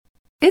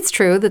It's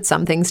true that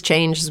some things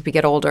change as we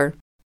get older.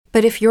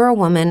 But if you're a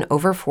woman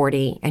over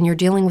 40 and you're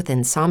dealing with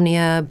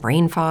insomnia,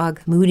 brain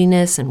fog,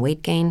 moodiness, and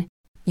weight gain,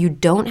 you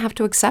don't have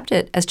to accept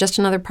it as just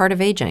another part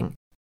of aging.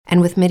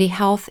 And with MIDI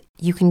Health,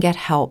 you can get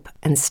help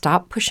and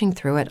stop pushing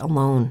through it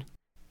alone.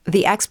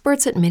 The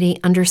experts at MIDI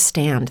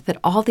understand that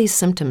all these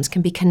symptoms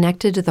can be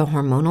connected to the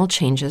hormonal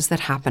changes that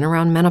happen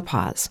around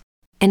menopause,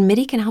 and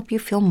MIDI can help you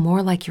feel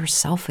more like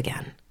yourself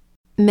again.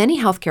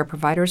 Many healthcare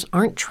providers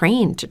aren't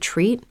trained to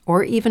treat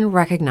or even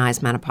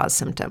recognize menopause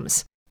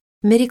symptoms.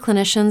 MIDI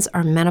clinicians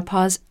are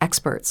menopause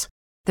experts.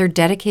 They're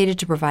dedicated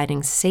to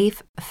providing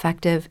safe,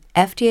 effective,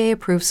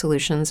 FDA-approved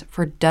solutions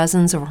for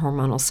dozens of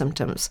hormonal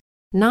symptoms,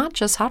 not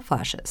just hot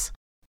flashes.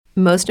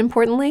 Most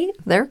importantly,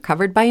 they're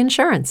covered by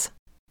insurance.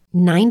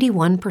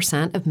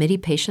 91% of MIDI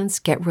patients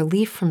get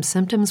relief from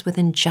symptoms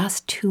within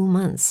just 2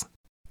 months.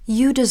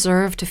 You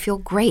deserve to feel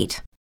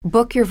great.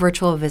 Book your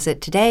virtual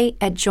visit today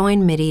at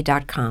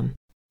joinmidi.com.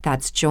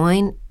 That's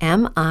joinmidi.com.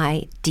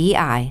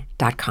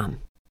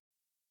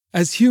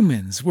 As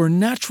humans, we're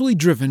naturally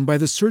driven by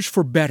the search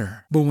for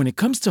better. But when it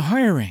comes to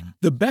hiring,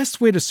 the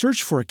best way to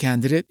search for a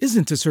candidate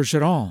isn't to search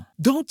at all.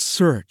 Don't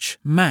search,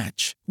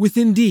 match with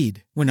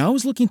Indeed. When I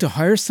was looking to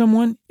hire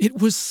someone, it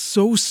was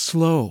so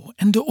slow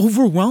and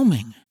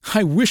overwhelming.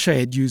 I wish I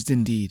had used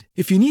Indeed.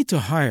 If you need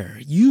to hire,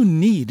 you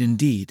need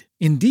Indeed.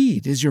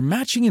 Indeed is your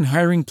matching and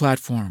hiring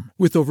platform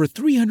with over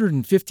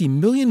 350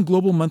 million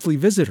global monthly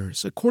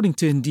visitors, according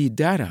to Indeed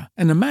data,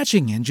 and a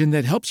matching engine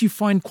that helps you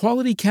find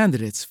quality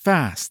candidates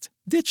fast.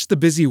 Ditch the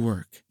busy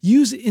work.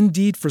 Use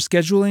Indeed for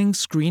scheduling,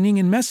 screening,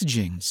 and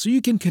messaging so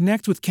you can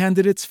connect with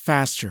candidates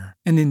faster.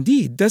 And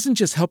Indeed doesn't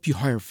just help you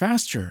hire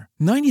faster.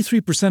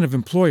 93% of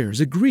employers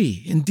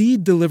agree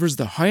Indeed delivers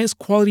the highest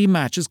quality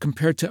matches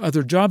compared to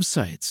other job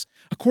sites,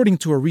 according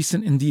to a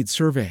recent Indeed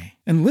survey.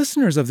 And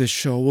listeners of this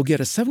show will get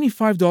a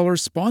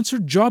 $75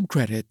 sponsored job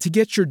credit to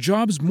get your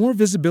jobs more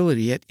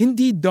visibility at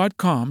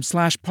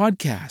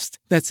Indeed.com/podcast.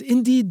 That's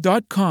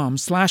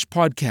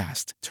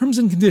Indeed.com/podcast. Terms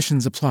and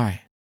conditions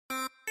apply.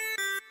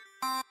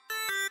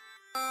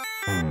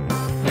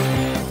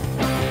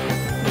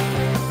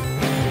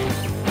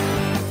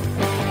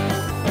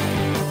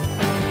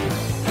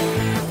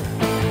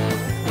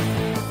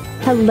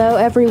 Hello,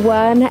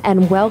 everyone,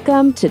 and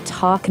welcome to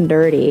Talk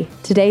Nerdy.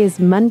 Today is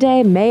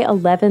Monday, May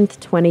 11th,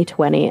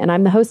 2020, and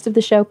I'm the host of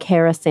the show,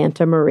 Cara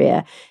Santa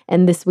Maria.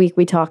 And this week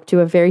we talked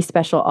to a very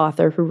special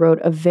author who wrote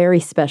a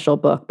very special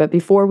book. But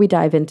before we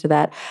dive into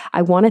that,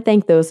 I want to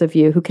thank those of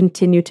you who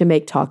continue to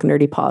make Talk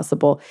Nerdy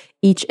possible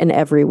each and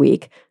every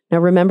week. Now,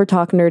 remember,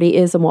 Talk Nerdy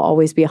is and will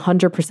always be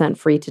 100%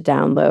 free to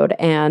download.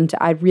 And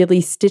I really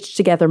stitched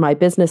together my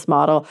business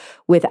model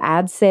with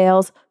ad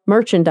sales,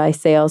 merchandise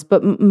sales,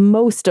 but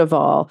most of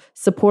all,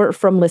 support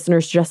from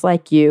listeners just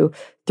like you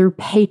through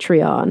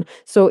Patreon.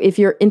 So if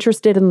you're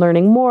interested in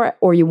learning more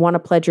or you want to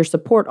pledge your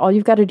support, all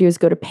you've got to do is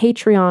go to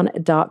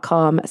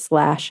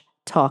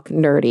patreon.com/Talk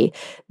Nerdy.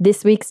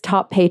 This week's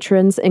top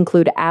patrons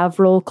include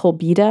Avril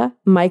Kolbita,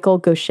 Michael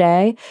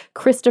Gaucher,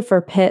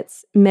 Christopher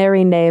Pitts,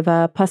 Mary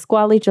Neva,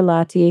 Pasquale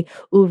Gelati,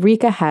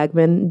 Ulrika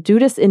Hagman,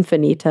 Dudas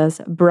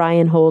Infinitas,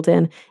 Brian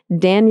Holden,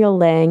 Daniel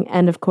Lang,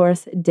 and of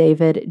course,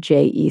 David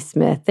J.E.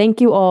 Smith.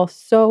 Thank you all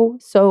so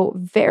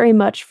very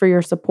much for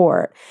your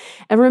support.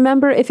 And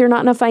remember, if you're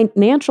not in a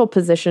financial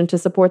position to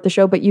support the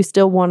show, but you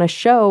still want to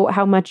show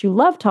how much you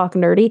love Talk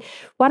Nerdy,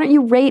 why don't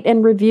you rate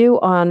and review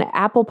on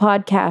Apple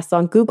Podcasts,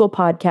 on Google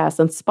Podcasts,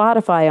 on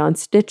Spotify, on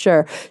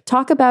Stitcher.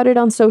 Talk about it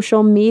on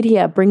social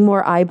media. Bring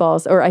more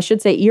eyeballs, or I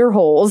should say ear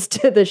holes,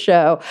 to the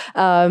show.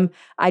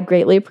 I'd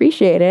greatly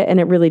appreciate it, and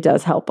it really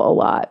does help a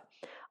lot.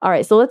 All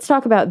right, so let's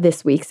talk about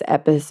this week's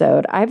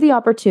episode. I have the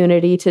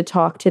opportunity to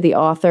talk to the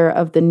author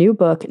of the new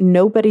book,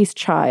 Nobody's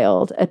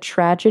Child, A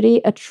Tragedy,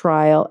 a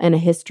Trial, and a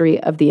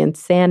History of the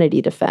Insanity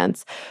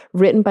Defense,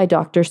 written by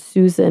Dr.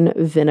 Susan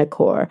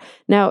Vinacore.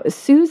 Now,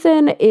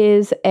 Susan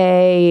is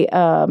a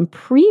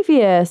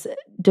previous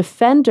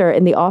defender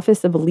in the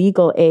Office of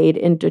Legal Aid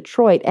in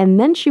Detroit, and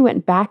then she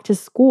went back to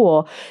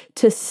school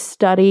to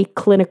study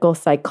clinical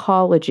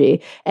psychology,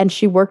 and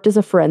she worked as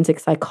a forensic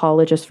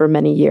psychologist for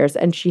many years,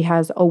 and she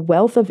has a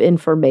wealth of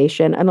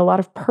information and a lot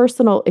of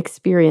personal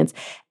experience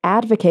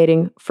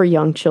advocating for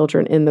young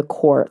children in the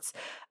courts.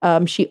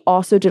 She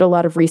also did a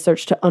lot of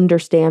research to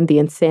understand the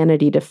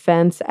insanity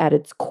defense at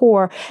its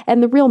core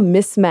and the real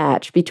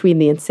mismatch between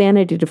the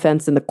insanity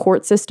defense in the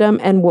court system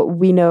and what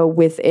we know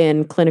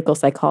within clinical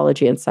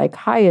psychology and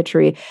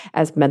psychiatry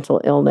as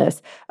mental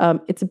illness.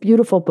 It's a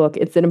beautiful book.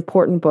 It's an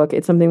important book.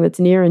 It's something that's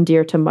near and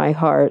dear to my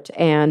heart.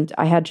 And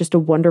I had just a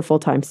wonderful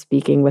time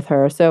speaking with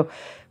her. So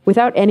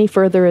without any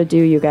further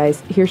ado, you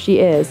guys, here she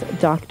is,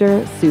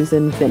 Dr.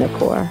 Susan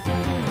Vinacore.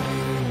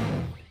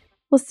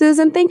 Well,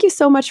 Susan, thank you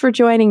so much for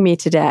joining me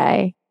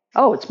today.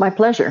 Oh, it's my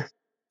pleasure.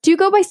 Do you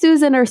go by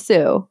Susan or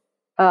Sue?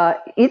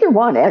 Either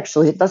one,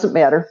 actually. It doesn't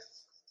matter.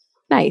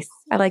 Nice.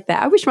 I like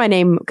that. I wish my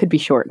name could be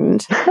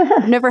shortened.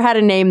 I've never had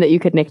a name that you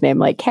could nickname,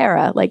 like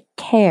Cara, like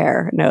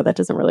Care. No, that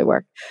doesn't really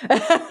work.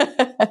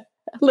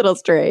 little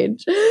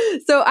strange.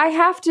 So I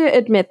have to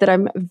admit that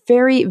I'm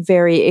very,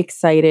 very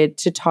excited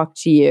to talk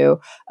to you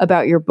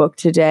about your book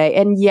today.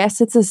 And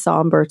yes, it's a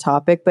somber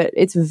topic, but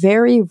it's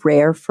very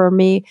rare for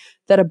me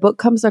that a book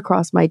comes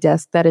across my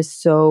desk that is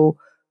so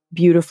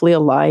beautifully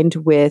aligned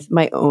with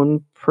my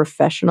own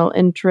professional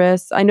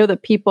interests. I know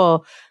that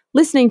people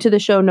listening to the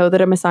show know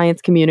that I'm a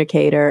science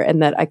communicator and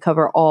that I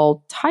cover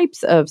all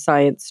types of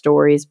science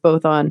stories,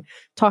 both on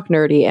Talk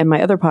Nerdy and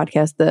my other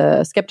podcast,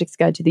 The Skeptic's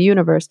Guide to the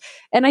Universe.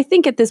 And I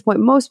think at this point,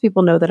 most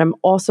people know that I'm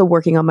also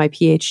working on my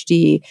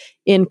PhD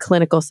in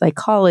clinical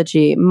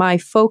psychology. My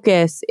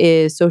focus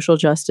is social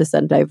justice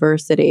and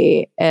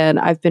diversity. And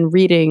I've been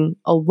reading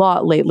a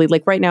lot lately.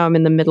 Like right now, I'm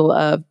in the middle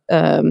of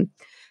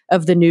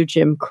the new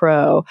Jim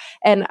Crow.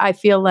 And I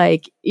feel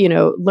like,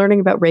 learning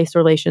about race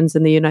relations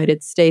in the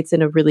United States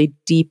in a really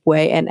deep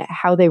way and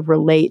how they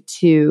relate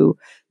to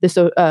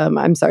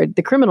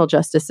the criminal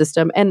justice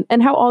system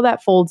and how all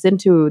that folds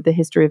into the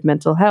history of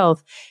mental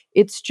health.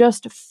 It's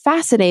just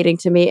fascinating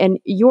to me. And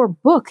your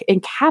book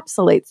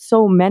encapsulates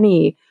so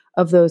many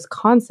of those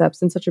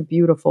concepts in such a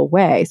beautiful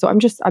way. So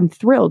I'm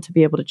thrilled to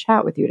be able to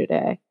chat with you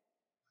today.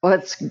 Well,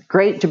 it's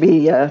great to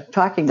be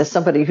talking to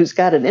somebody who's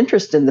got an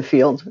interest in the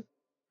field.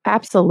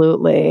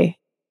 Absolutely.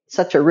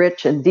 Such a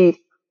rich and deep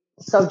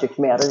subject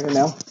matter,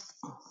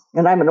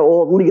 And I'm an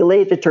old legal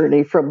aid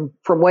attorney from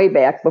way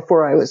back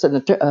before I was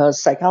a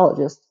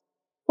psychologist.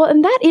 Well,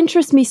 and that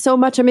interests me so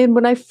much. I mean,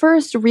 when I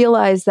first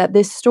realized that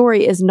this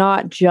story is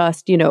not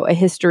just, a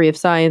history of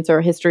science or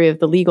a history of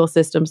the legal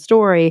system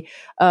story,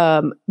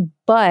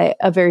 but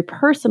a very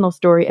personal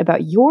story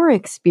about your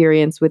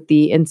experience with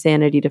the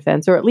insanity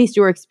defense, or at least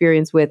your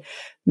experience with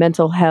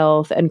mental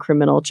health and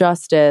criminal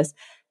justice.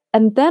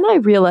 And then I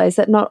realized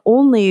that not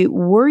only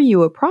were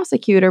you a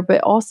prosecutor,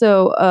 but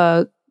also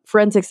a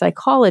forensic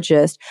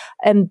psychologist,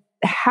 and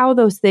how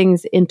those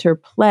things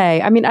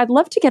interplay. I mean, I'd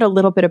love to get a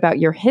little bit about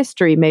your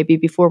history, maybe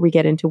before we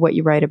get into what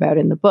you write about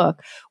in the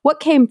book. What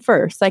came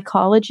first,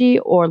 psychology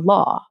or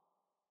law?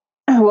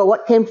 Well,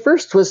 what came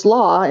first was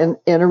law. And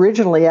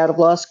originally out of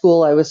law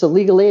school, I was a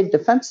legal aid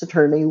defense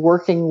attorney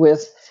working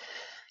with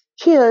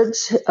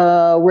kids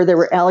where there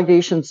were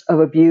allegations of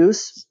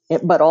abuse,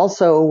 but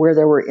also where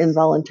there were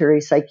involuntary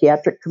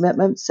psychiatric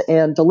commitments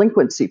and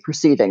delinquency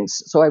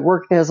proceedings. So I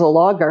worked as a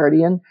law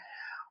guardian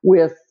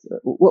with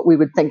what we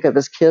would think of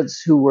as kids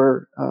who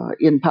were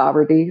in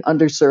poverty,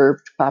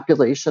 underserved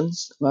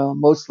populations,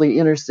 mostly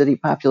inner city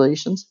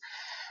populations.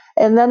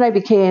 And then I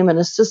became an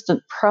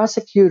assistant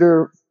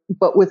prosecutor,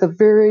 but with a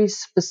very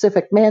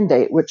specific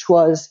mandate, which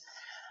was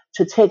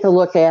to take a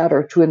look at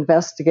or to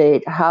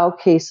investigate how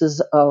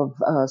cases of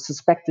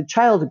suspected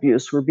child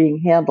abuse were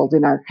being handled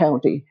in our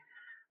county.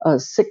 A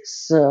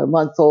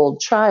 6-month-old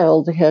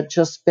child had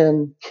just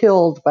been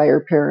killed by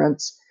her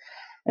parents,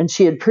 and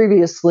she had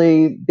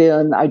previously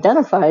been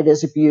identified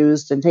as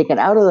abused and taken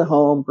out of the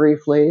home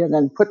briefly and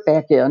then put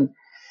back in,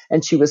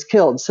 and she was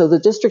killed. So the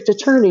district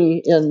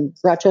attorney in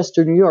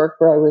Rochester, New York,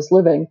 where I was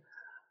living,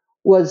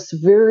 was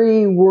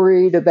very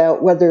worried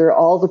about whether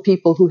all the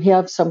people who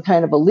have some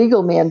kind of a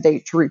legal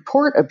mandate to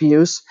report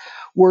abuse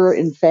were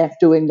in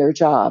fact doing their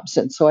jobs.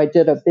 And so I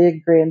did a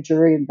big grand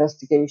jury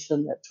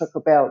investigation that took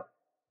about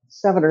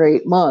 7 or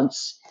 8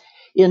 months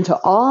into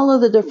all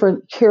of the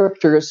different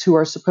characters who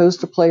are supposed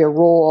to play a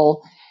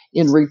role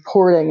in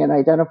reporting and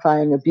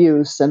identifying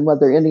abuse and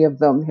whether any of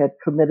them had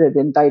committed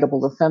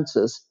indictable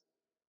offenses.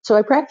 So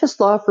I practiced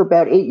law for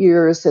about 8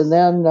 years, and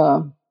then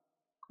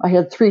I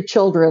had 3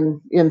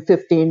 children in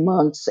 15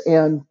 months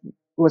and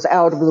was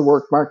out of the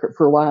work market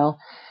for a while.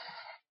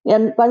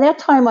 And by that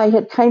time, I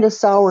had kind of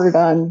soured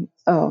on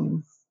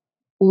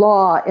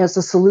law as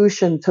a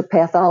solution to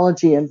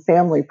pathology and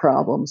family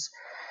problems.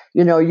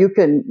 You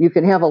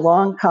can have a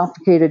long,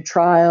 complicated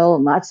trial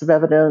and lots of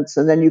evidence,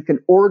 and then you can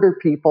order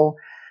people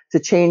to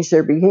change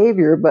their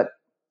behavior. But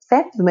the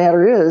fact of the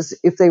matter is,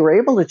 if they were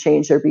able to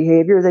change their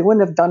behavior, they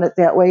wouldn't have done it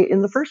that way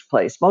in the first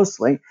place,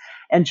 mostly.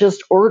 And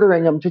just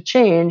ordering them to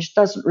change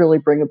doesn't really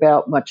bring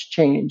about much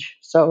change.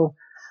 So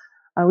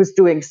I was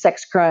doing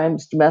sex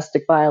crimes,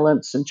 domestic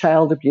violence, and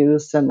child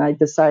abuse, and I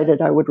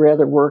decided I would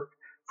rather work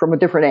from a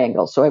different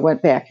angle. So I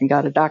went back and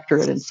got a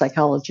doctorate in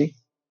psychology.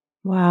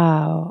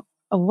 Wow.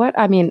 What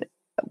an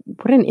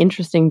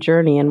interesting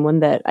journey, and one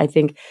that I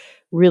think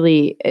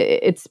really,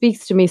 it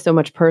speaks to me so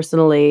much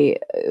personally.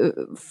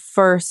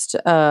 First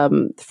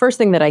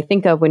thing that I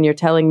think of when you're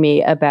telling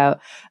me about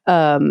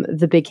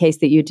the big case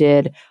that you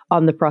did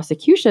on the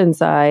prosecution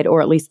side, or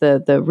at least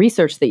the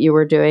research that you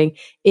were doing,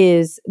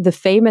 is the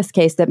famous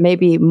case that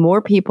maybe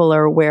more people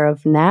are aware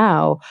of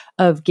now,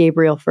 of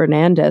Gabriel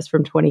Fernandez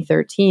from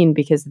 2013,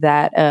 because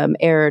that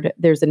aired.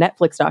 There's a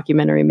Netflix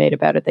documentary made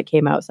about it that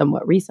came out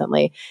somewhat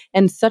recently,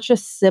 and such a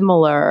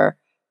similar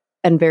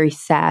and very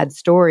sad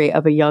story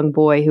of a young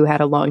boy who had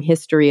a long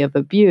history of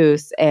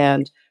abuse,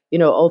 and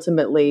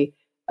ultimately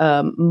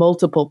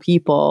multiple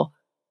people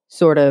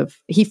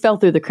he fell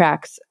through the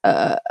cracks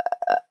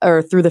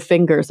or through the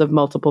fingers of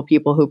multiple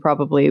people who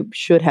probably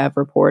should have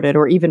reported,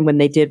 or even when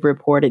they did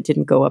report, it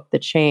didn't go up the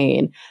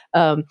chain.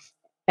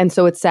 And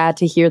so it's sad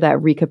to hear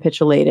that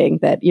recapitulating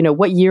that,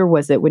 what year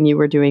was it when you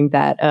were doing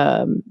that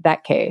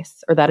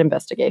case or that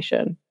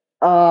investigation?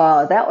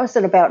 That was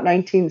in about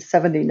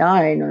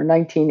 1979 or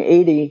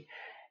 1980.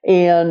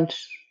 And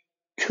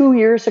 2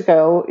 years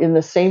ago, in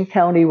the same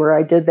county where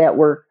I did that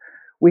work,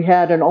 we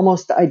had an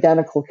almost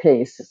identical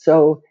case.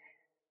 So,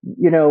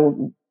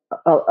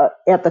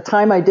 at the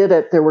time I did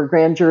it, there were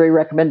grand jury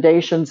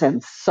recommendations,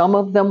 and some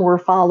of them were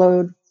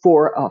followed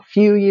for a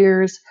few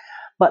years.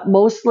 But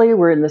mostly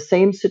we're in the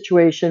same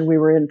situation we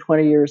were in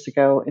 20 years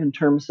ago in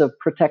terms of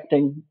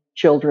protecting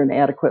children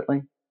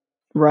adequately.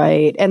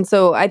 Right. And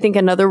so I think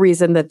another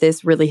reason that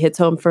this really hits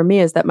home for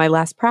me is that my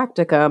last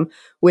practicum,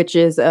 which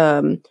is,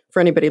 for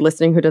anybody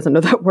listening who doesn't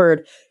know that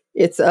word,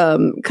 it's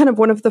kind of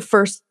one of the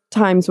first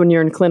times when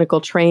you're in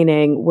clinical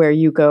training where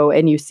you go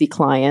and you see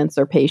clients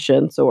or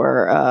patients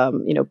or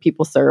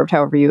people served,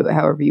 however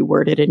you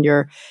word it in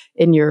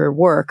your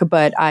work.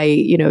 But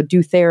I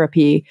do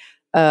therapy.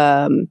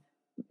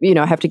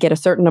 I have to get a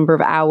certain number of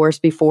hours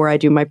before I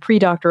do my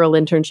pre-doctoral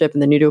internship,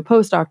 and then you do a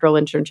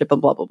postdoctoral internship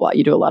and blah, blah, blah.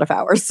 You do a lot of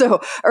hours.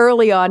 So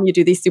early on, you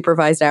do these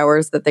supervised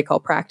hours that they call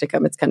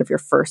practicum. It's kind of your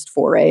first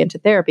foray into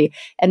therapy.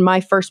 And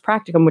my first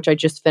practicum, which I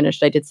just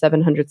finished, I did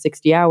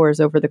 760 hours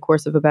over the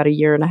course of about a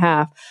year and a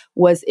half,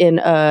 was in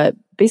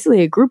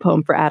basically a group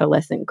home for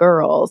adolescent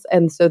girls.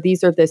 And so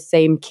these are the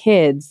same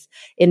kids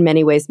in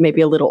many ways,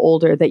 maybe a little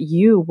older, that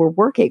you were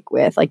working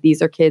with. Like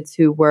these are kids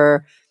who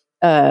were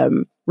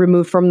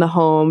removed from the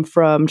home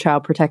from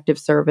Child Protective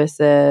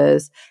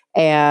Services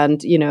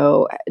and,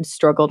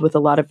 struggled with a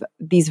lot of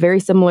these very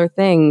similar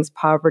things: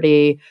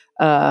 poverty,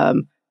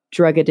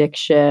 drug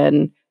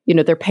addiction.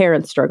 Their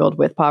parents struggled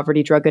with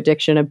poverty, drug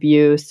addiction,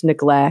 abuse,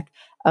 neglect,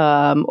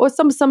 or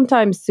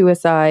sometimes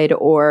suicide,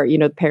 or,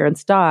 the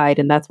parents died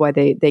and that's why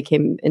they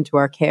came into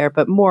our care.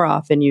 But more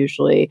often,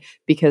 usually,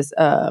 because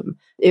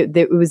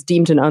it was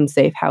deemed an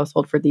unsafe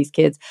household for these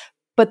kids.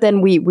 But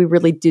then we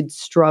really did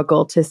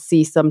struggle to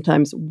see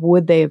sometimes,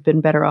 would they have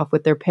been better off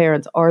with their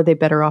parents? Are they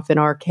better off in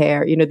our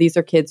care? These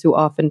are kids who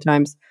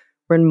oftentimes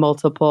were in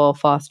multiple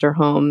foster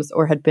homes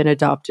or had been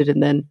adopted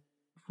and then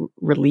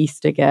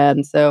released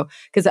again. So,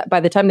 because by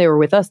the time they were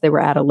with us, they were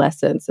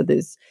adolescents. So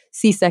there's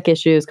CSEC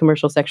issues,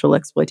 commercial sexual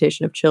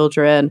exploitation of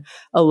children,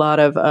 a lot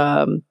of,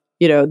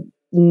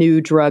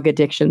 new drug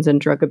addictions and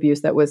drug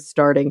abuse that was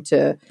starting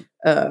to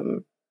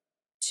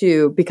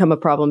become a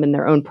problem in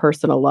their own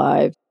personal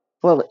lives.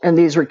 Well, and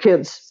these were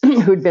kids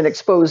who'd been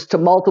exposed to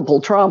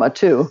multiple trauma,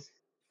 too.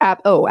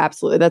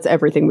 Absolutely. That's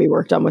everything we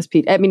worked on was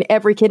Pete. I mean,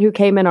 every kid who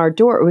came in our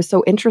door, it was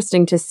so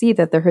interesting to see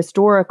that their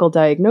historical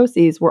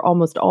diagnoses were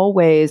almost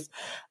always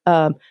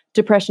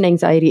depression,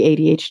 anxiety,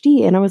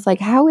 ADHD. And I was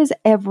like, how is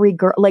every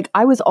girl, like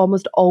I was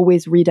almost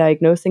always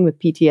re-diagnosing with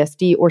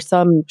PTSD or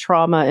some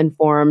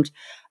trauma-informed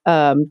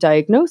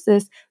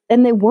diagnosis,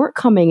 and they weren't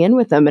coming in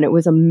with them. And it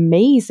was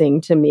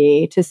amazing to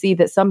me to see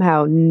that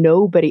somehow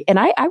nobody, and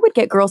I would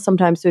get girls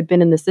sometimes who had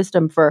been in the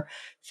system for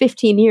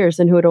 15 years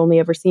and who had only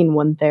ever seen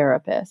one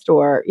therapist,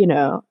 or,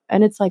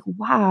 and it's like,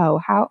 wow,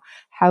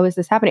 how is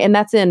this happening? And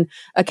that's in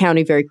a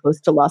county very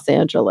close to Los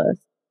Angeles.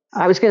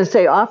 I was going to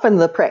say, often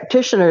the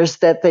practitioners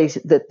that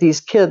these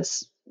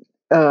kids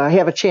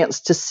have a chance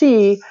to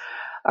see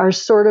are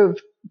sort of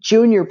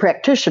junior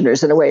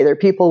practitioners in a way. They're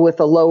people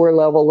with a lower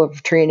level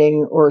of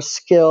training or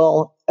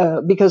skill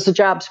because the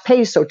jobs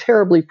pay so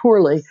terribly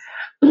poorly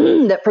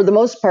that for the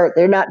most part,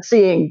 they're not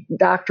seeing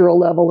doctoral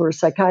level or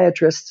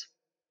psychiatrists.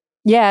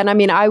 Yeah. And I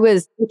mean, I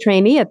was a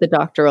trainee at the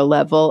doctoral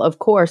level, of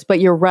course,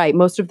 but you're right.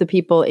 Most of the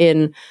people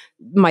in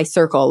my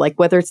circle, like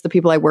whether it's the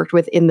people I worked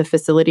with in the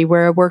facility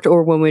where I worked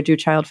or when we do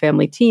child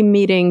family team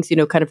meetings,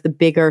 kind of the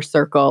bigger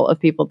circle of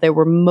people, they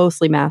were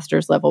mostly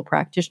master's level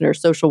practitioners,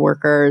 social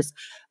workers,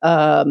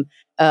 MFTs,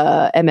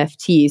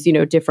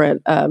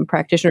 different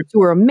practitioners who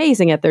were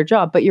amazing at their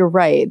job. But you're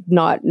right,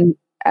 not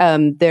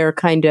their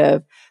kind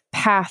of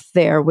path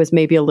there was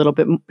maybe a little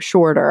bit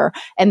shorter,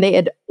 and they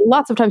had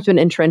lots of times been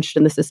entrenched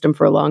in the system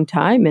for a long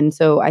time. And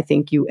so I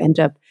think you end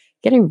up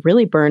getting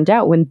really burned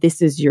out when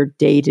this is your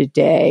day to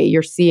day.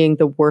 You're seeing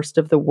the worst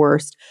of the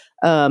worst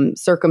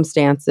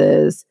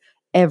circumstances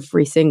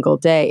every single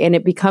day, and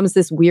it becomes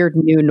this weird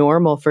new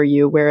normal for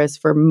you. Whereas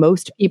for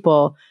most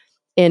people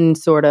in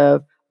sort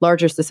of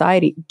larger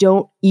society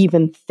don't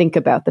even think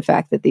about the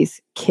fact that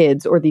these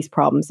kids or these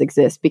problems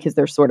exist because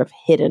they're sort of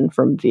hidden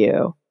from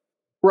view.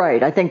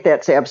 Right. I think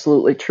that's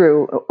absolutely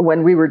true.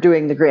 When we were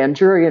doing the grand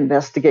jury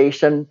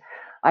investigation,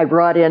 I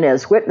brought in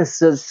as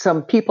witnesses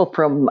some people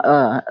from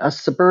a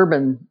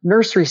suburban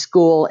nursery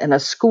school and a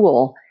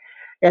school.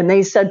 And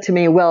they said to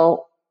me,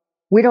 well,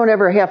 we don't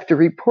ever have to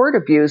report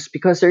abuse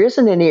because there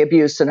isn't any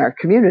abuse in our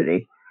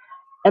community.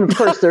 And of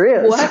course there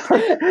is.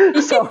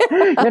 So,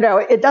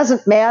 it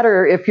doesn't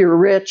matter if you're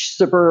rich,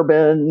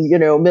 suburban,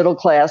 middle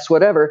class,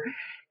 whatever.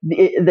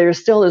 There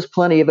still is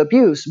plenty of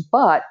abuse,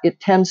 but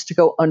it tends to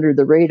go under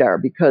the radar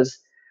because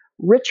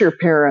richer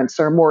parents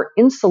are more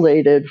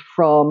insulated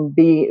from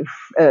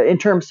in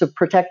terms of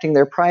protecting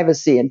their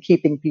privacy and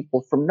keeping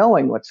people from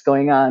knowing what's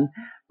going on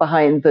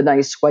behind the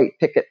nice white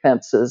picket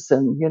fences.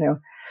 And,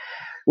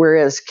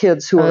 Whereas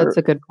kids who are, that's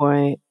a good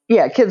point.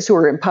 Yeah, kids who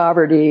are in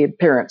poverty,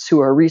 parents who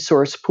are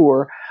resource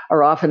poor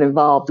are often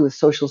involved with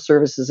social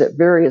services at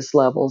various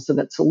levels. And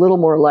it's a little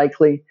more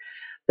likely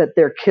that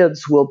their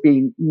kids will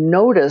be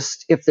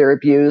noticed if they're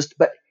abused,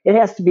 but it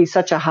has to be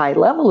such a high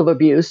level of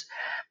abuse.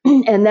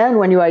 And then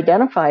when you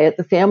identify it,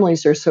 the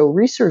families are so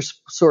resource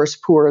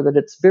poor that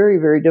it's very,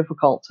 very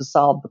difficult to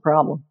solve the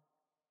problem.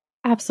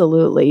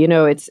 Absolutely. You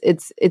know, it's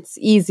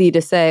easy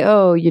to say,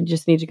 "Oh, you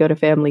just need to go to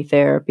family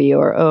therapy,"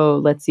 or,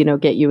 "Oh, let's,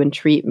 get you in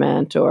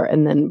treatment," or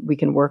and then we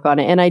can work on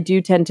it. And I do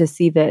tend to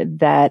see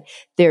that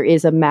there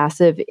is a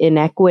massive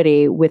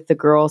inequity with the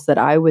girls that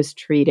I was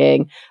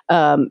treating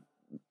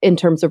in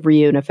terms of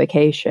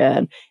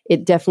reunification.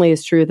 It definitely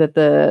is true that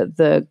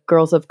the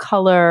girls of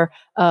color,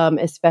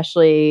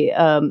 especially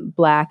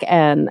Black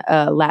and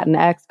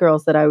Latinx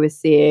girls that I was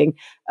seeing,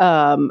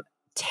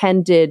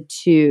 tended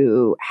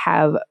to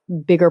have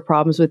bigger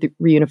problems with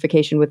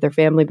reunification with their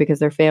family because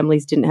their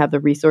families didn't have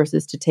the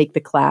resources to take the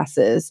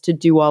classes, to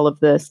do all of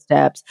the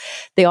steps.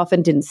 They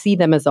often didn't see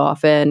them as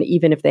often,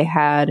 even if they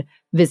had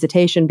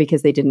visitation,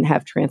 because they didn't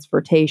have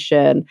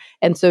transportation.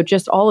 And so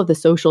just all of the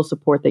social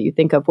support that you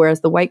think of,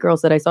 whereas the white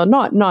girls that I saw,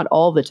 not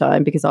all the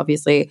time, because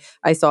obviously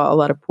I saw a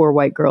lot of poor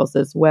white girls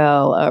as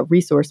well,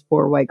 resource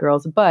poor white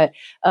girls, but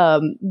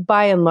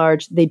by and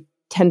large, they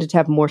tended to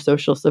have more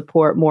social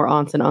support, more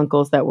aunts and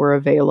uncles that were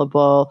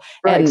available.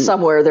 Right. And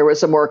somewhere there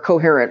was a more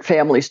coherent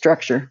family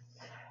structure.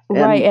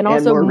 Right. And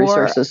also more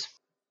resources.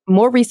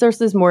 More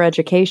resources, more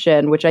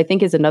education, which I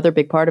think is another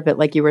big part of it.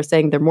 Like you were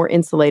saying, they're more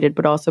insulated,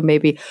 but also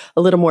maybe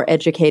a little more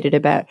educated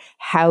about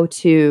how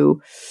to,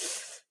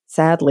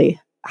 sadly,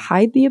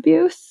 hide the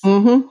abuse.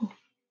 Mm-hmm.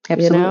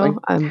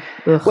 Absolutely.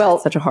 Well,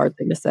 it's such a hard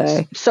thing to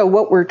say. So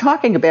what we're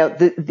talking about,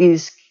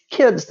 these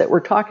kids that we're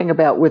talking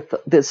about with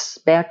this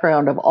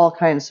background of all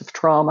kinds of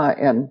trauma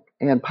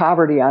and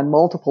poverty on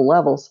multiple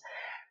levels,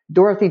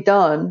 Dorothy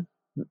Dunn,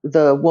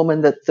 the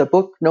woman that the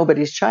book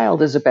Nobody's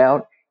Child is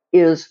about,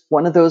 is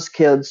one of those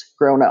kids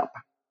grown up.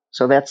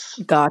 So that's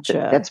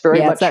gotcha. That's very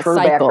much her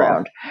cycle.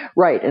 Background.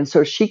 Right. And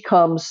so she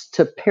comes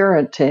to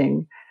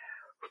parenting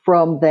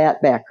from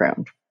that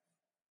background.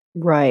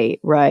 Right.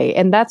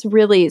 And that's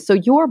really, so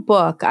your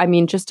book, I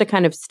mean, just to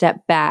kind of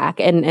step back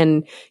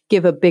and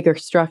give a bigger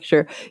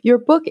structure, your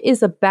book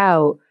is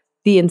about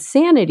the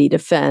insanity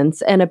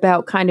defense and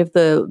about kind of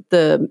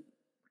the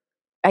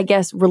I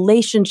guess,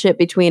 relationship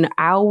between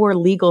our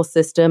legal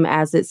system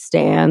as it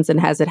stands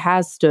and as it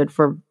has stood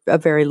for a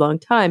very long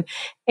time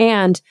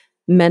and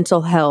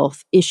mental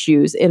health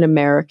issues in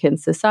American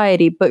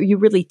society. But you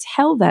really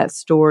tell that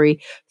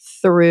story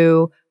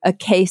through a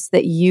case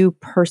that you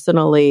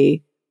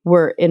personally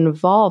were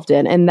involved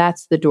in, and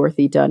that's the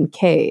Dorothy Dunn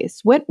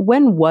case.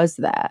 When was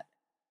that?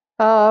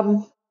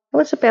 It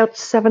was about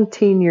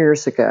 17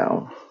 years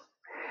ago.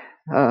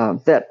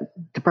 That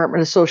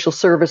Department of Social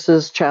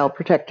Services, Child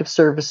Protective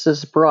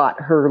Services, brought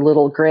her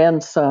little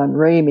grandson,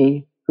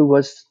 Ramy, who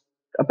was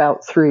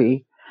about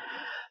 3,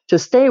 to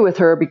stay with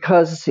her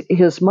because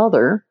his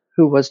mother,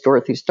 who was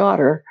Dorothy's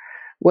daughter,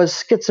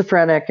 was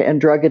schizophrenic and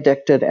drug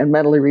addicted and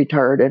mentally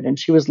retarded, and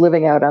she was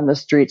living out on the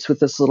streets with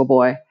this little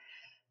boy.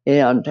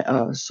 And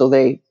so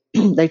they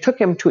took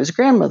him to his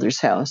grandmother's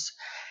house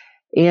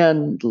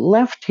and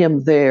left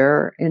him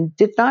there and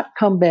did not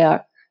come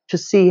back to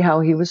see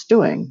how he was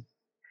doing.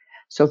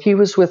 So he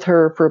was with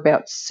her for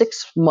about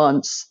 6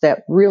 months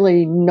that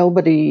really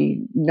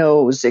nobody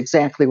knows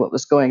exactly what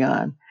was going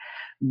on.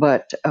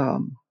 But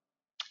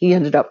he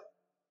ended up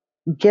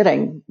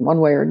getting, one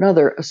way or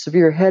another, a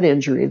severe head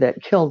injury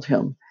that killed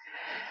him.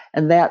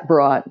 And that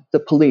brought the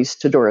police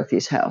to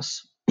Dorothy's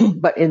house.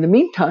 But in the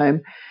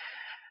meantime,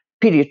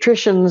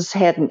 pediatricians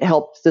hadn't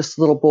helped this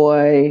little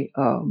boy.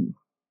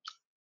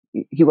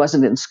 He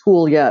wasn't in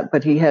school yet,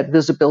 but he had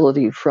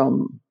visibility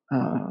from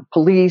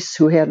police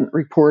who hadn't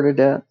reported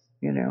it.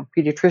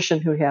 Pediatrician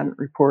who hadn't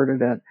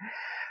reported it,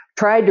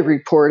 tried to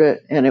report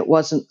it, and it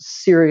wasn't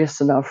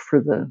serious enough for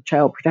the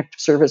Child Protective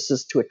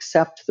Services to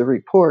accept the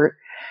report.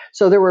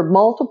 So there were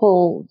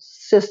multiple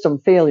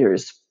system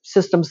failures,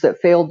 systems that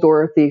failed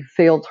Dorothy,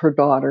 failed her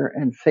daughter,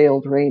 and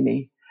failed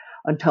Ramy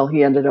until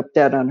he ended up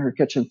dead on her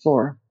kitchen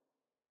floor.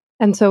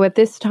 And so at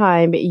this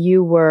time,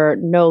 you were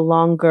no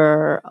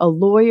longer a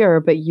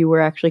lawyer, but you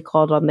were actually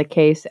called on the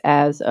case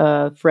as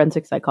a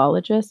forensic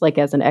psychologist, like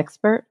as an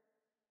expert?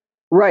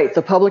 Right.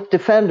 The public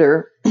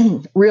defender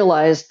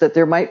realized that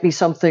there might be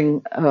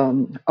something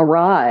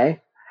awry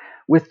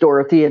with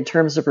Dorothy in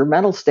terms of her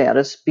mental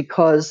status,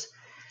 because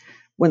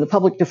when the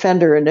public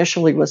defender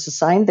initially was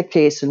assigned the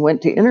case and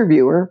went to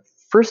interview her,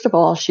 first of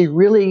all, she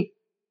really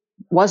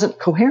wasn't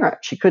coherent.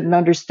 She couldn't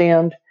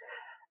understand,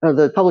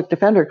 the public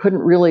defender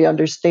couldn't really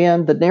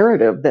understand the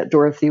narrative that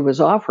Dorothy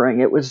was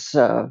offering. It was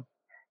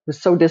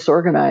so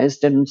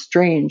disorganized and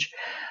strange.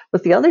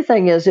 But the other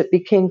thing is, it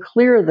became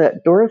clear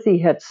that Dorothy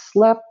had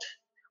slept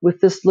with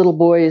this little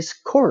boy's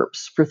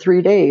corpse for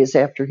 3 days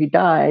after he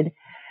died,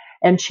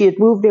 and she had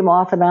moved him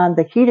off and on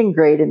the heating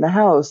grate in the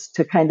house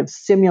to kind of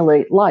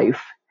simulate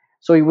life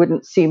so he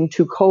wouldn't seem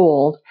too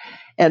cold.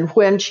 And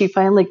when she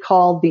finally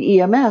called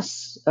the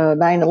EMS,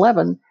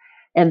 911,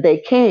 And they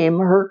came,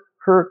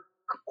 her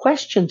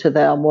question to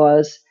them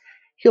was,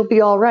 he'll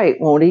be all right,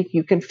 won't he?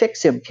 You can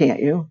fix him,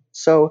 can't you?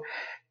 So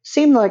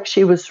seemed like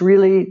she was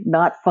really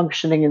not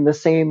functioning in the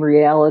same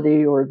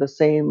reality or the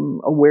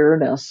same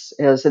awareness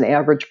as an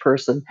average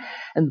person.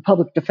 And the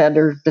public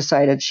defender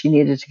decided she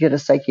needed to get a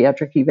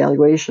psychiatric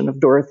evaluation of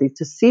Dorothy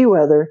to see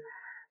whether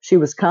she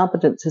was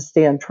competent to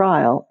stand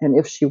trial, and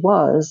if she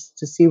was,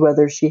 to see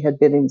whether she had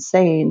been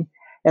insane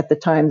at the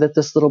time that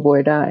this little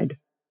boy died.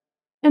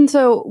 And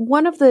so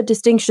one of the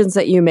distinctions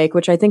that you make,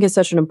 which I think is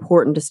such an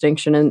important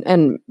distinction,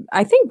 and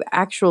I think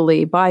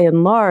actually by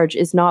and large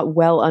is not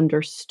well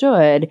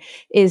understood,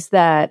 is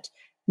that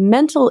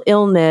mental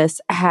illness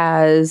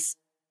has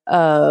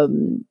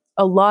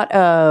a lot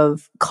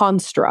of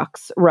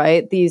constructs,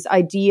 right? These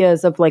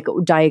ideas of like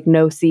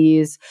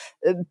diagnoses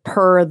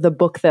per the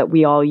book that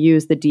we all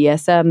use, the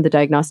DSM, the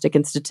Diagnostic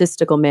and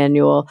Statistical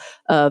Manual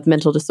of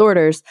Mental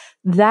Disorders,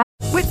 that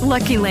With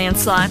Lucky Land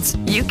Slots,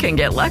 you can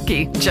get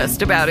lucky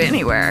just about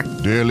anywhere.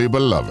 Dearly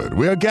beloved,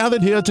 we are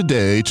gathered here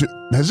today to...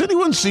 Has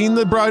anyone seen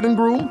the bride and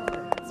groom?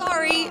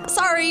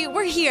 Sorry,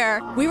 we're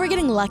here. We were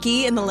getting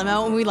lucky in the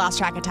limo and we lost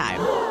track of time.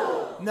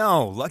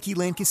 No, Lucky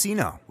Land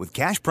Casino, with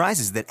cash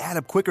prizes that add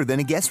up quicker than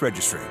a guest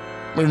registry.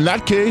 In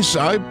that case,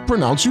 I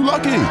pronounce you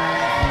lucky.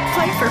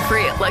 Play for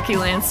free at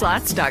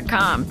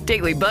LuckyLandSlots.com.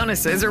 Daily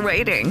bonuses are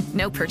waiting.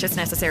 No purchase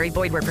necessary.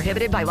 Void where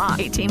prohibited by law.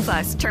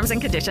 18+. Terms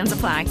and conditions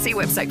apply. See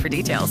website for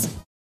details.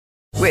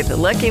 With the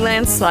Lucky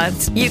Land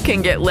Slots, you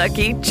can get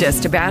lucky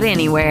just about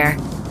anywhere.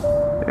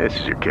 This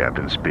is your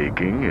captain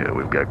speaking.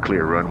 We've got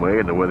clear runway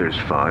and the weather's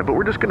fine, but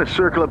we're just going to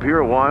circle up here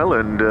a while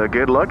and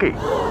get lucky.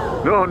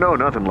 No,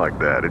 nothing like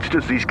that. It's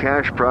just these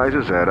cash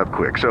prizes add up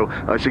quick. So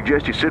I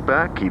suggest you sit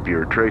back, keep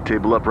your tray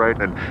table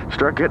upright, and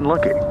start getting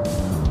lucky.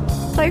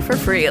 Play for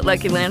free at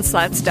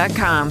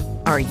LuckyLandSlots.com.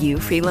 Are you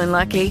feeling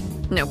lucky?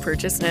 No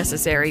purchase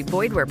necessary.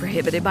 Void where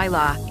prohibited by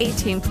law.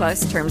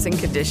 18+ terms and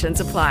conditions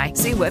apply.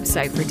 See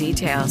website for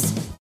details.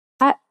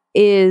 That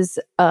is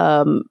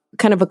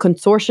kind of a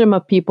consortium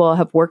of people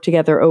have worked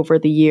together over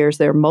the years.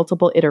 There are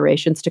multiple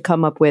iterations to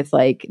come up with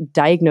like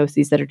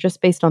diagnoses that are just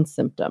based on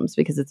symptoms,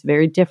 because it's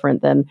very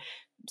different than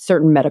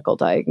certain medical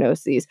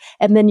diagnoses.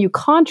 And then you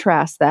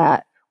contrast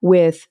that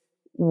with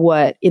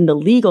what in the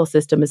legal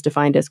system is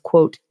defined as,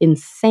 quote,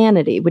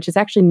 insanity, which is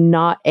actually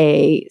not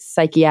a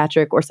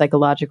psychiatric or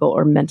psychological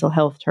or mental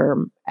health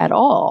term at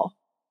all.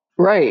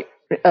 Right.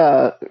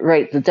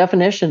 Right. The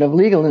definition of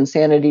legal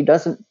insanity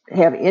doesn't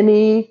have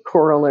any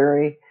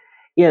corollary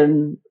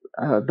in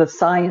the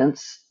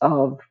science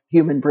of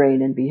human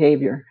brain and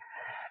behavior.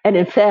 And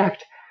in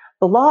fact,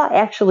 the law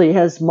actually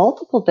has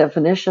multiple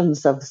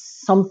definitions of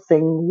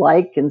something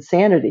like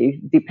insanity,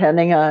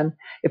 depending on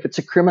if it's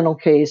a criminal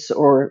case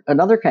or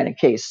another kind of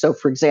case. So,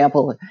 for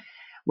example,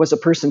 was a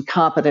person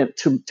competent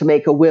to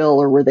make a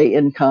will, or were they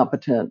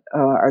incompetent?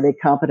 Are they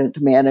competent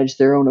to manage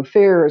their own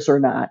affairs or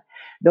not?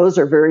 Those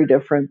are very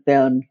different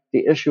than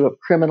the issue of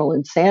criminal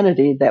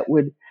insanity that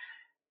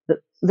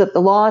the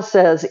law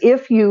says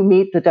if you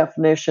meet the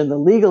definition, the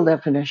legal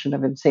definition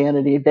of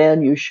insanity,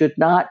 then you should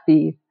not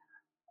be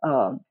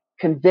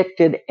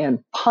convicted and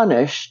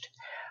punished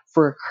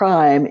for a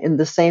crime in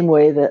the same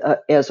way that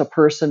as a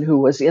person who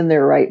was in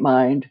their right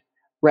mind,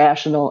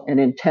 rational and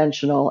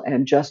intentional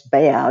and just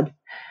bad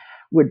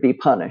would be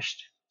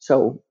punished.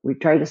 So we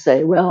try to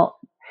say, well,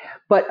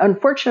 but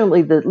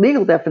unfortunately, the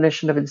legal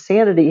definition of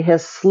insanity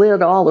has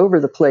slid all over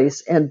the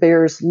place and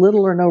bears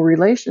little or no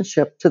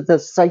relationship to the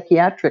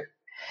psychiatric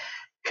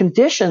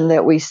condition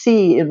that we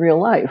see in real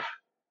life.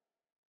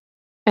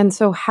 And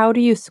so how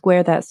do you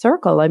square that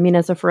circle? I mean,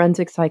 as a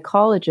forensic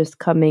psychologist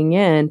coming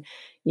in,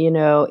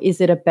 is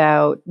it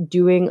about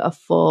doing a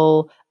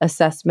full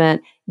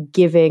assessment,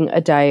 giving a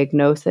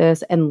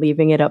diagnosis, and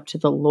leaving it up to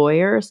the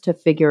lawyers to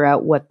figure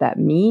out what that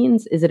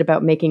means? Is it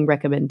about making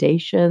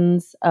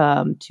recommendations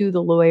to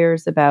the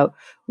lawyers about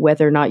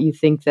whether or not you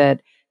think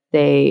that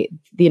the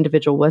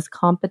individual was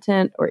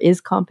competent or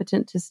is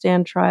competent to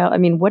stand trial? I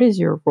mean, what is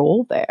your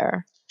role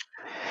there?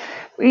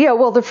 Yeah,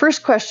 well, the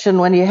first question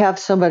when you have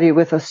somebody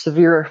with a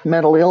severe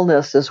mental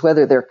illness is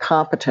whether they're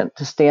competent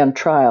to stand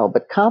trial.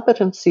 But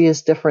competency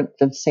is different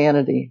than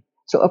sanity.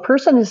 So a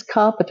person is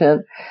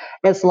competent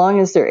as long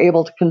as they're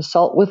able to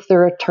consult with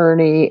their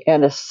attorney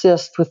and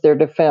assist with their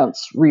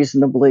defense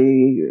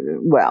reasonably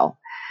well.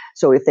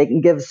 So if they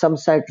can give some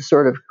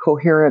sort of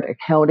coherent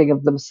accounting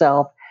of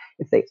themselves,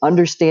 if they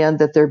understand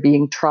that they're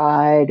being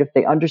tried, if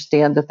they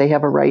understand that they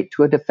have a right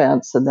to a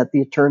defense and that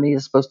the attorney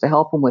is supposed to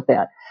help them with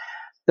that,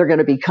 they're going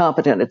to be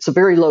competent. It's a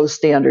very low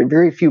standard.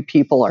 Very few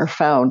people are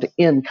found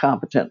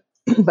incompetent,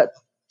 but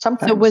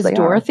sometimes. So was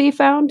Dorothy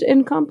found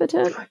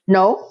incompetent?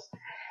 No,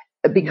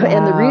 because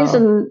and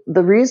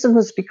the reason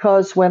was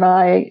because when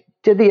I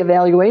did the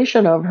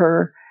evaluation of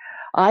her,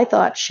 I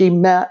thought she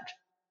met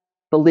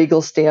the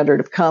legal standard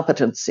of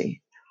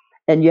competency,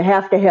 and you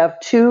have to have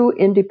two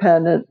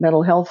independent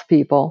mental health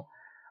people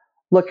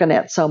looking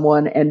at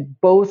someone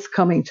and both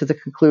coming to the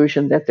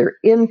conclusion that they're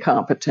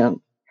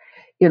incompetent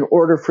in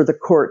order for the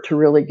court to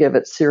really give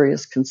it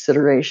serious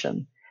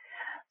consideration.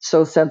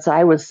 So since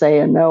I was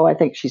saying, no, I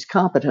think she's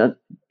competent,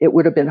 it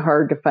would have been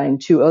hard to find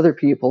two other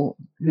people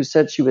who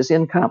said she was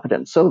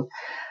incompetent. So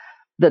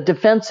the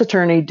defense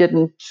attorney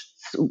didn't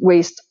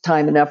waste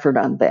time and effort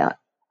on that.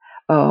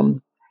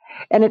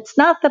 And it's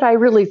not that I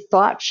really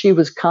thought she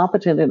was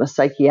competent in a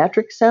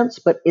psychiatric sense,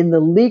 but in the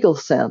legal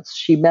sense,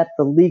 she met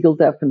the legal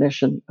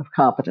definition of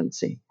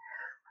competency.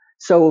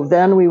 So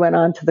then we went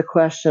on to the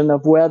question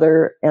of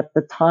whether at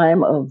the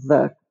time of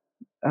the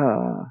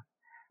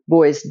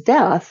boy's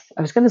death,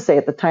 I was going to say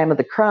at the time of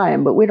the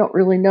crime, but we don't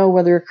really know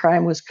whether a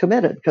crime was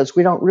committed because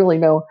we don't really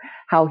know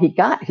how he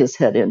got his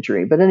head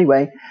injury. But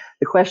anyway,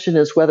 the question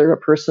is whether a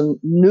person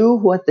knew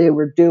what they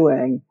were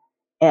doing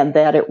and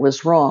that it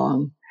was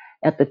wrong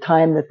at the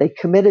time that they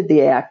committed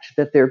the act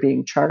that they're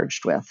being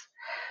charged with.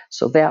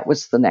 So that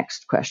was the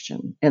next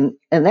question. And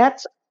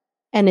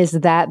is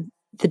that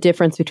the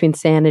difference between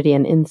sanity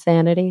and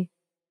insanity?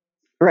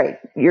 Right.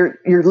 You're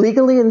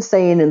legally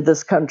insane in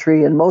this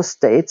country in most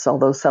states,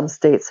 although some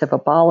states have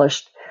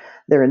abolished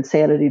their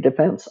insanity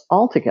defense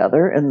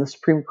altogether. And the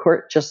Supreme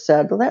Court just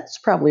said, well, that's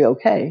probably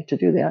okay to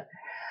do that.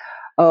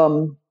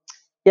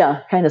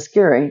 Yeah, kind of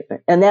scary.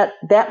 And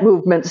that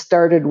movement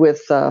started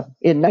with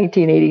in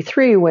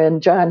 1983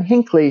 when John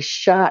Hinckley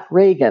shot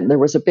Reagan. There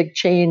was a big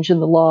change in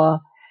the law.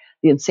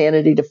 The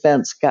insanity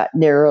defense got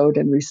narrowed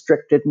and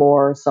restricted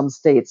more. Some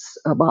states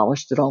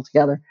abolished it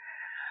altogether.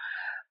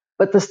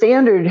 But the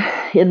standard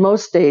in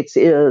most states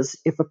is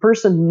if a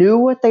person knew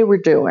what they were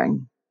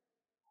doing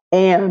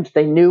and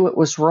they knew it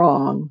was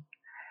wrong,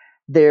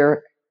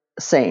 they're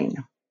sane.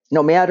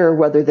 No matter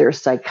whether they're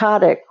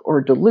psychotic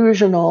or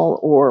delusional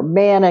or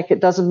manic, it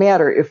doesn't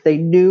matter if they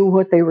knew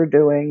what they were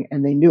doing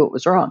and they knew it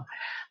was wrong.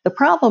 The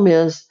problem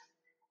is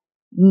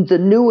the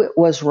knew it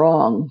was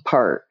wrong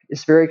part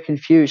is very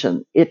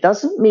confusing. It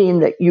doesn't mean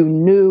that you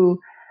knew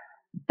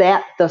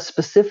that the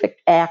specific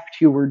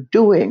act you were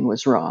doing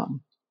was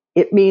wrong.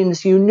 It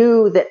means you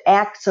knew that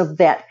acts of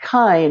that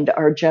kind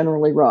are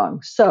generally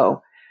wrong.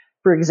 So,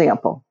 for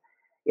example,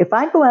 if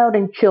I go out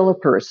and kill a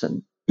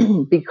person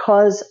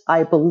because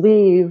I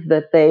believe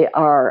that they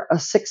are a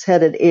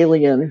six-headed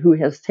alien who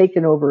has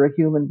taken over a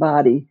human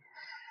body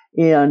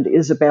and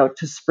is about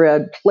to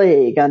spread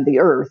plague on the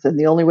earth, and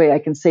the only way I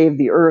can save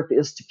the earth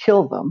is to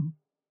kill them.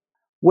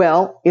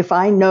 Well, if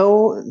I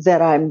know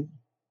that I'm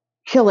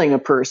killing a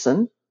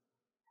person,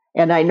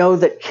 and I know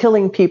that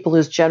killing people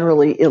is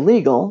generally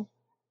illegal,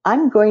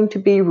 I'm going to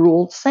be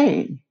ruled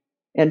sane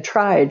and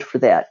tried for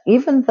that,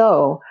 even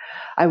though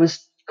I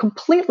was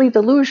completely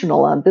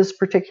delusional on this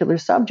particular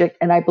subject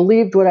and I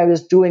believed what I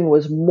was doing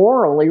was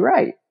morally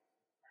right.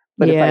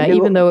 But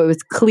even though it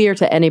was clear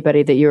to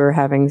anybody that you were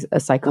having a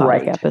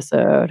psychotic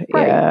episode.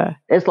 Right. Yeah.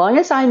 As long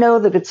as I know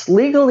that it's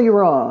legally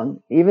wrong,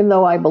 even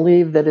though I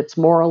believe that it's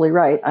morally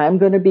right, I'm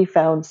going to be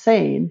found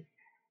sane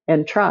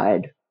and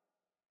tried.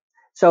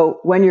 So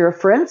when you're a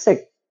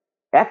forensic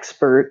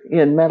expert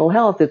in mental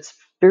health, it's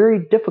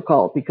very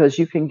difficult because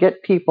you can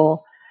get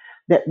people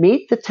that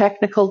meet the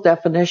technical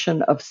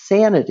definition of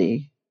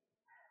sanity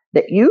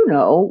that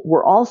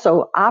were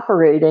also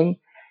operating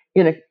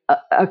in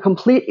a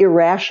complete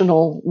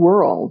irrational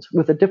world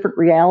with a different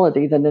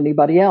reality than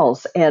anybody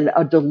else and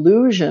a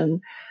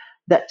delusion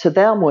that to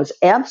them was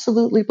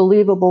absolutely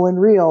believable and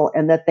real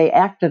and that they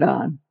acted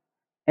on.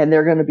 And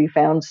they're going to be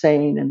found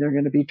sane and they're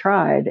going to be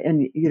tried.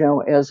 And,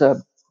 as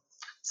a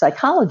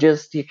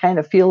psychologist, you kind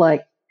of feel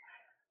like,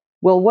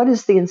 well, what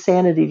is the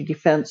insanity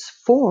defense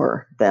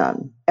for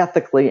then,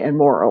 ethically and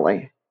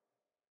morally?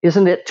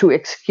 Isn't it to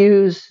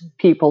excuse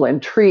people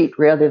and treat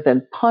rather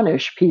than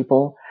punish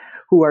people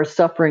who are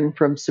suffering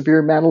from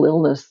severe mental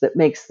illness that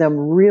makes them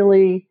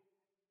really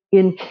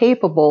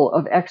incapable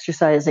of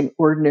exercising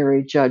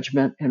ordinary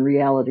judgment and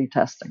reality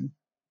testing?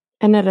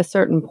 And at a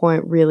certain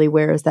point, really,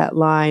 where is that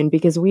line?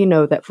 Because we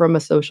know that from a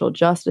social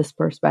justice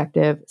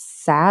perspective,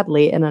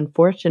 sadly and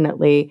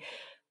unfortunately,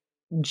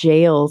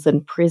 jails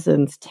and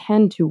prisons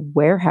tend to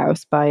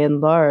warehouse, by and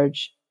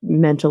large,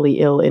 mentally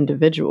ill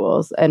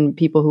individuals and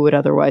people who would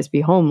otherwise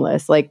be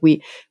homeless. Like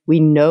we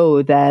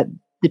know that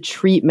the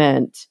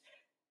treatment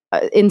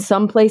in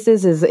some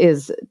places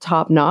is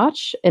top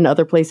notch, in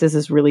other places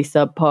is really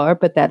subpar,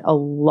 but that a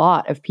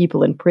lot of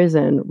people in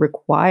prison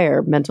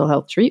require mental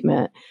health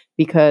treatment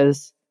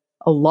because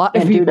a lot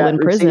of people in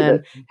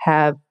prison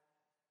have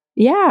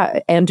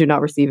and do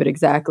not receive it,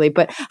 exactly.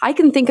 But I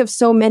can think of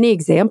so many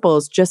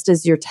examples, just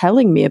as you're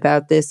telling me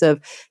about this,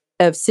 of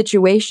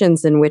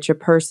situations in which a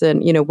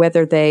person,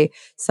 whether they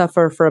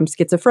suffer from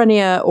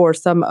schizophrenia or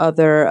some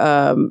other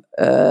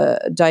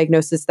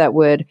diagnosis that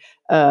would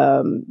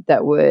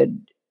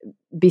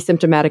be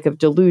symptomatic of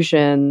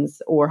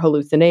delusions or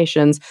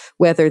hallucinations,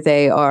 whether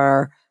they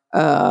are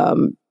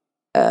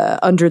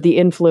under the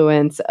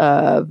influence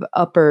of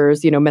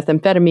uppers,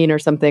 methamphetamine or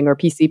something, or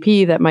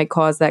PCP that might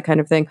cause that kind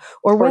of thing,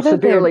 or whether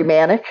severely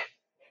manic.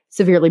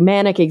 severely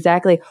manic,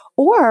 exactly,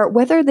 or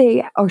whether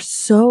they are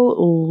so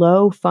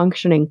low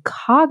functioning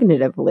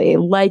cognitively,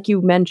 like you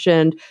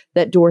mentioned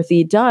that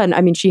Dorothy Dunn.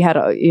 I mean, she had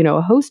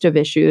a host of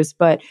issues,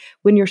 but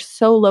when you're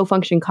so low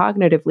functioning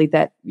cognitively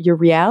that your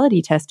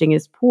reality testing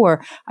is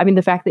poor, I mean,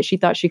 the fact that she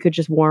thought she could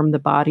just warm the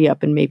body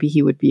up and maybe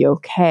he would be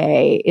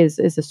okay is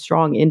a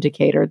strong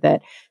indicator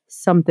that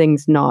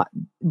something's not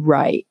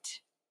right.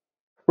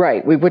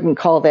 Right. We wouldn't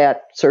call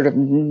that sort of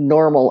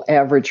normal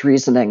average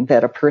reasoning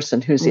that a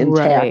person who's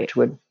intact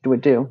would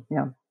do.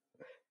 Yeah.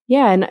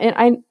 Yeah,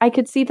 and I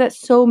could see that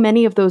so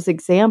many of those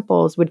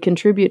examples would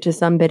contribute to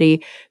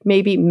somebody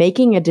maybe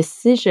making a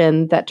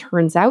decision that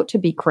turns out to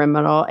be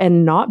criminal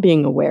and not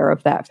being aware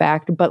of that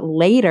fact. But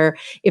later,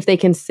 if they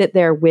can sit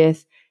there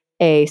with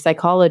a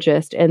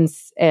psychologist and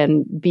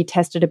be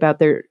tested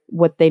about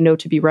what they know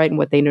to be right and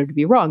what they know to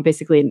be wrong,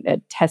 basically a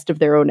test of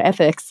their own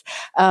ethics,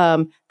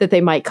 that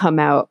they might come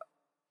out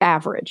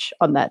average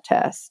on that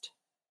test.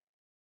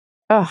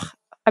 Ugh,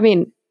 I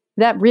mean,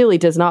 that really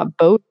does not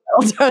bode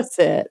well, does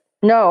it?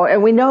 No,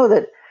 and we know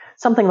that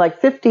something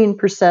like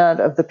 15%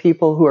 of the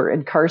people who are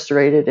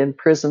incarcerated in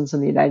prisons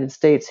in the United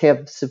States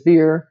have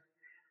severe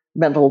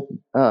mental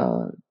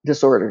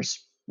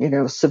disorders,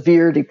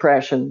 severe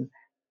depression,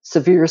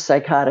 severe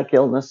psychotic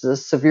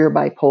illnesses, severe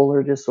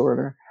bipolar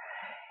disorder.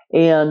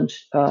 And,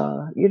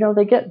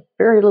 they get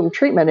very little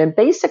treatment. And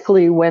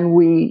basically, when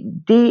we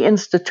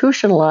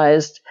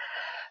deinstitutionalized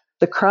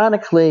the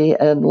chronically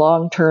and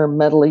long-term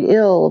mentally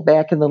ill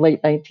back in the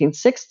late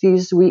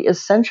 1960s, we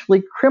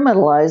essentially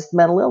criminalized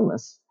mental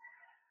illness.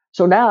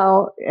 So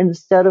now,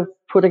 instead of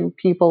putting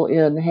people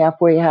in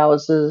halfway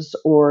houses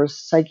or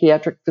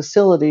psychiatric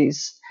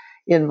facilities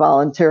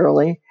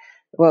involuntarily,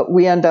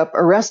 we end up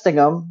arresting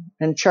them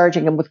and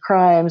charging them with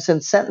crimes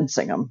and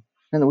sentencing them.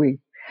 And we,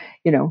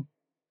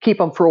 keep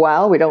them for a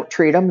while. We don't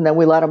treat them, and then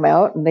we let them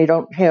out, and they're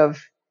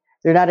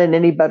not in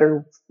any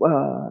better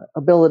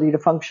ability to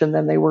function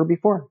than they were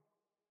before.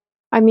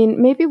 I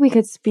mean, maybe we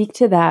could speak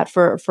to that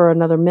for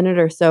another minute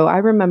or so. I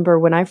remember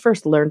when I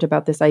first learned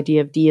about this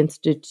idea of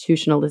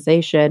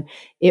deinstitutionalization,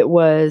 it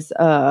was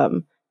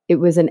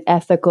an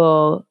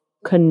ethical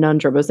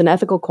conundrum. It was an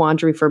ethical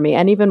quandary for me.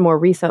 And even more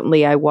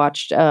recently, I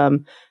watched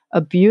a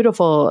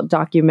beautiful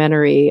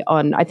documentary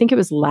on, I think it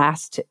was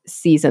last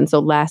season, so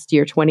last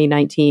year,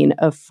 2019,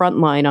 of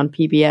Frontline on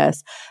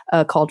PBS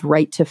called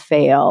Right to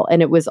Fail.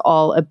 And it was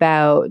all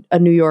about a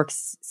New York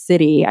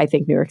City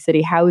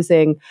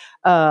housing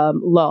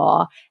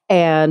law,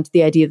 and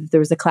the idea that there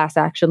was a class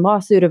action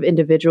lawsuit of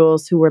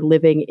individuals who were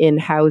living in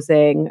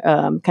housing,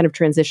 kind of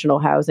transitional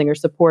housing or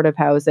supportive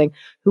housing,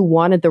 who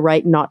wanted the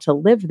right not to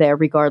live there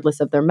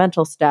regardless of their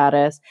mental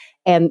status.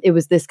 And it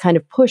was this kind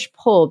of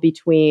push-pull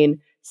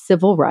between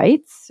civil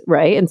rights,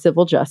 right, and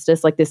civil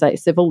justice, like this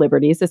civil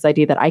liberties, this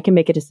idea that I can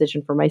make a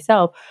decision for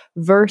myself,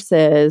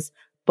 versus,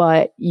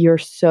 but you're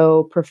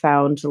so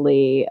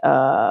profoundly,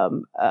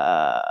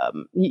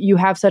 you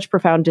have such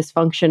profound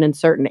dysfunction in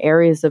certain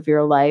areas of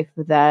your life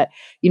that,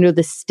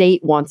 the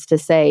state wants to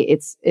say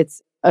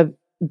it's a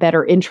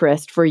better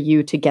interest for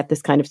you to get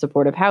this kind of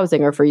supportive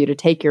housing, or for you to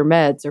take your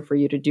meds, or for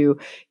you to do,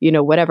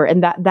 whatever.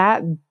 And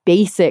that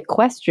basic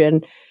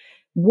question,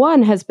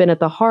 one, has been at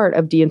the heart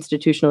of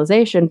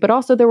deinstitutionalization, but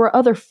also there were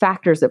other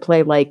factors at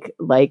play, like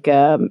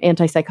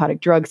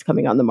antipsychotic drugs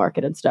coming on the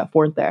market and stuff,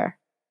 weren't there?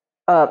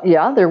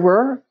 Yeah, there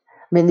were.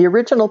 I mean, the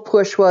original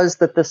push was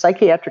that the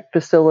psychiatric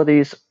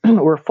facilities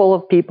were full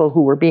of people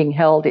who were being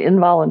held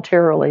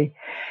involuntarily,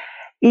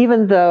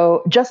 even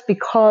though just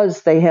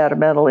because they had a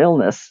mental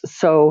illness.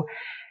 So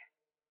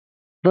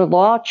the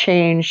law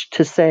changed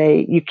to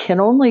say you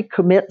can only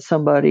commit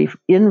somebody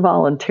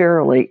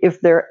involuntarily if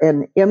they're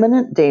an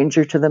imminent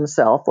danger to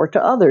themselves or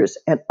to others,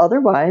 and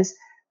otherwise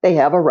they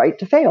have a right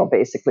to fail.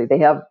 Basically, they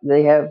have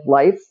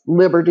life,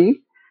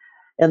 liberty,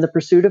 and the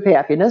pursuit of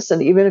happiness.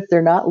 And even if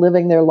they're not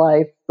living their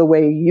life the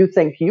way you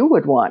think you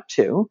would want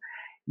to,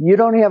 you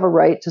don't have a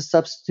right to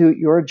substitute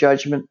your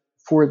judgment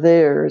for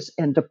theirs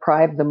and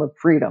deprive them of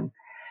freedom.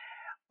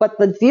 But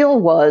the deal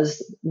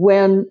was,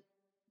 when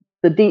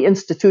the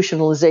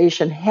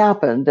deinstitutionalization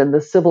happened and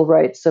the civil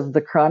rights of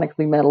the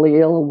chronically mentally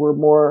ill were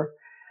more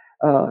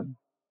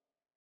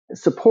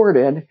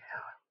supported,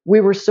 we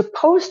were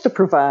supposed to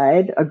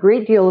provide a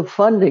great deal of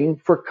funding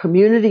for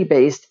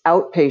community-based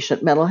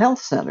outpatient mental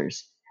health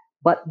centers.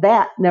 But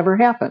that never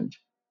happened.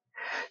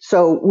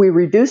 So we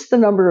reduced the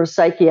number of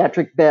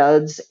psychiatric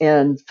beds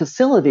and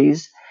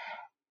facilities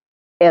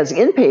as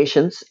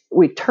inpatients.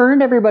 We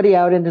turned everybody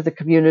out into the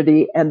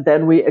community, and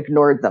then we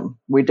ignored them.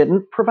 We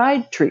didn't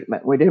provide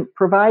treatment. We didn't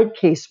provide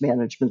case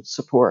management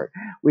support.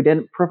 We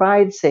didn't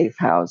provide safe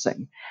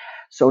housing.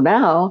 So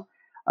now,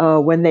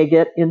 when they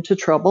get into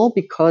trouble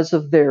because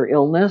of their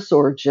illness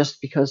or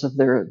just because of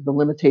the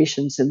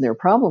limitations in their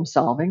problem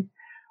solving,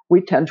 we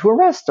tend to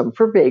arrest them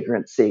for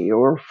vagrancy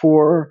or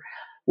for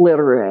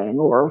littering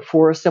or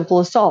for simple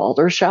assault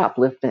or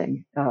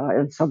shoplifting,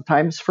 and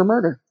sometimes for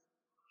murder.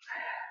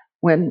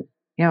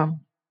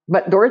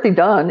 But Dorothy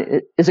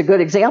Dunn is a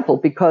good example,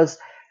 because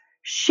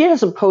she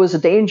doesn't pose a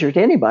danger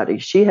to anybody.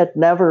 She had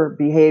never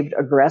behaved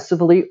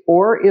aggressively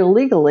or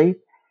illegally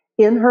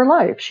in her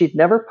life. She'd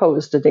never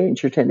posed a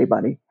danger to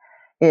anybody.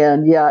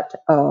 And yet,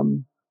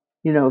 the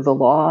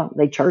law,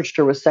 they charged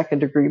her with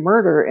second-degree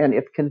murder, and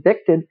if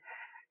convicted,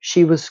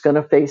 she was going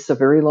to face a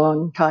very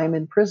long time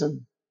in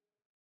prison.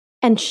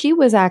 And she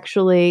was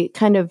actually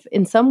kind of,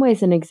 in some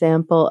ways, an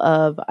example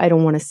of, I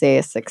don't want to say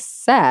a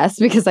success,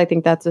 because I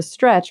think that's a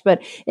stretch,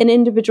 but an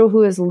individual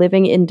who is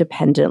living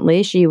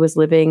independently. She was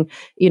living,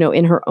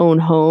 in her own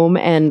home,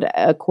 and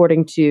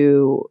according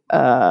to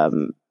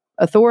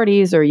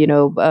authorities or,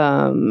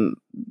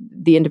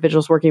 the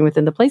individuals working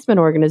within the placement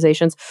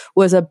organizations,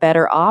 was a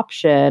better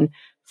option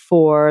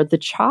for the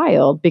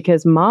child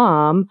because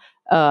mom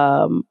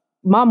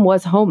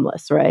was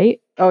homeless,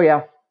 right? Oh,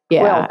 yeah.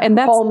 Yeah, well, and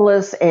that's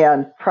homeless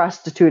and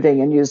prostituting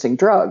and using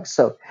drugs.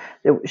 So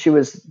she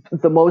was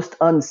the most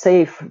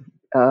unsafe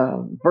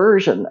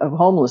version of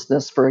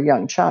homelessness for a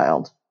young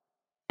child.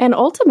 And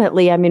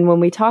ultimately, I mean, when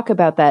we talk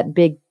about that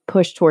big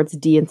push towards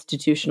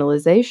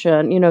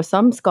deinstitutionalization,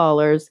 some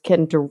scholars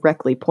can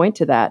directly point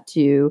to that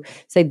to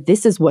say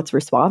this is what's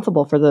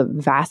responsible for the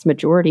vast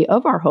majority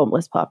of our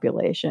homeless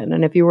population.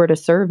 And if you were to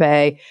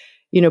survey,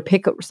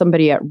 pick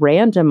somebody at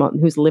random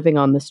who's living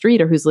on the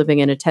street or who's living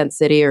in a tent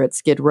city or at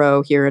Skid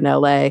Row here in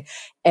LA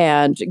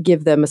and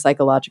give them a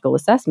psychological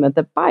assessment,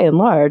 that by and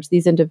large,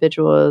 these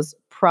individuals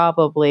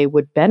probably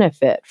would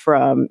benefit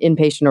from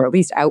inpatient or at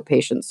least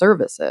outpatient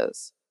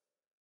services.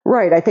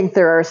 Right. I think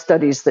there are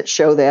studies that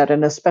show that,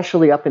 and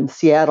especially up in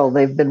Seattle,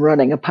 they've been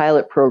running a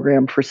pilot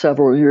program for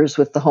several years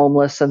with the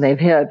homeless, and they've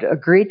had a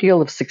great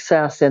deal of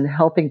success in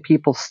helping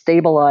people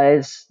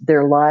stabilize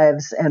their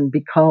lives and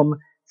become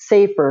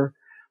safer,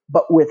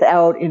 but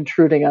without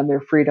intruding on their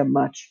freedom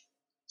much.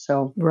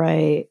 So,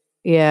 right.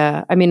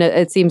 Yeah. I mean,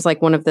 it seems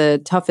like one of the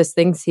toughest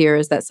things here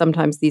is that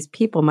sometimes these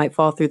people might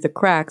fall through the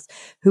cracks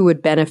who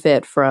would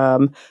benefit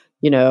from,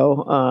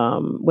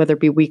 whether it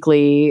be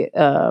weekly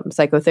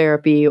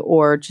psychotherapy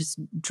or just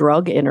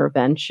drug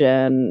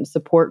intervention,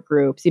 support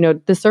groups,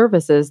 the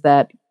services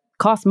that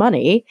cost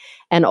money.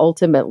 And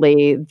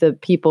ultimately, the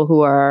people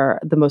who are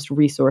the most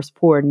resource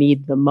poor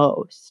need the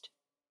most.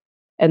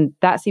 And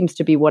that seems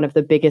to be one of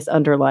the biggest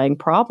underlying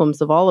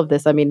problems of all of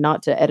this. I mean,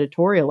 not to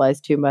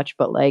editorialize too much,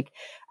 but like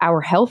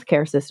our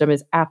healthcare system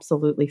is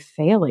absolutely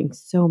failing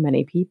so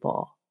many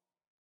people.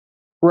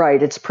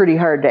 Right. It's pretty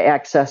hard to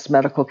access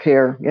medical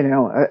care.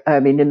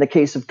 I mean, in the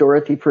case of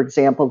Dorothy, for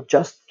example,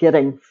 just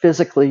getting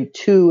physically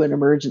to an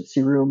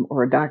emergency room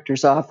or a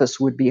doctor's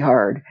office would be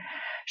hard.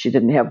 She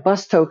didn't have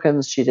bus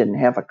tokens. She didn't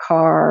have a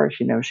car.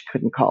 She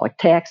couldn't call a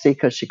taxi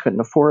because she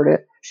couldn't afford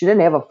it. She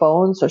didn't have a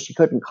phone, so she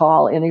couldn't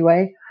call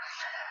anyway.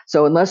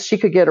 So unless she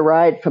could get a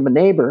ride from a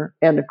neighbor,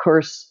 and of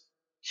course,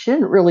 she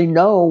didn't really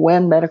know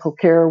when medical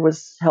care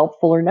was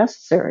helpful or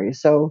necessary.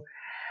 So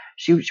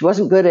she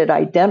wasn't good at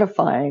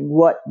identifying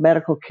what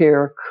medical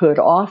care could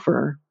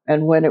offer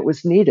and when it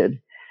was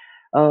needed.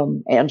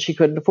 And she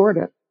couldn't afford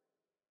it.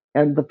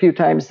 And the few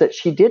times that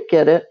she did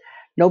get it,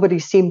 nobody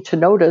seemed to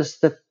notice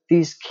that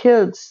these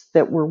kids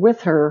that were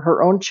with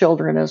her own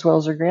children as well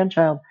as her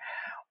grandchild,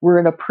 were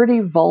in a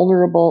pretty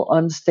vulnerable,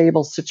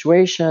 unstable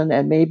situation,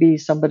 and maybe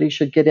somebody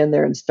should get in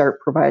there and start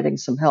providing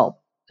some help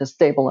to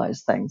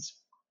stabilize things.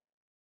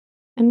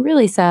 And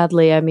really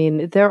sadly, I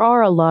mean, there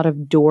are a lot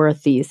of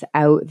Dorothys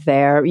out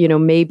there.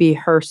 Maybe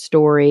her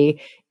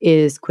story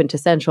is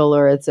quintessential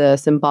or it's a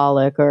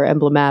symbolic or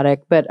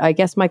emblematic. But I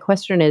guess my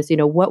question is,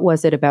 what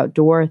was it about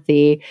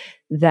Dorothy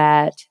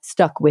that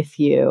stuck with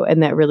you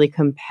and that really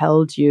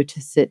compelled you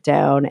to sit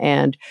down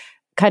and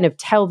kind of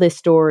tell this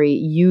story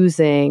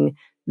using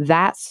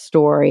that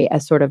story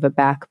as sort of a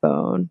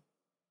backbone?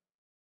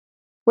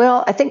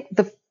 Well, I think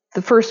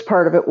the first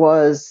part of it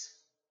was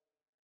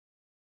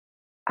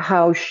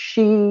how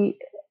she,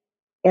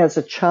 as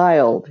a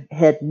child,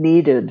 had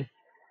needed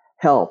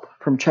help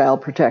from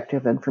Child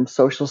Protective and from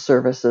social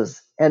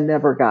services and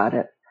never got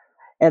it.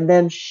 And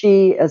then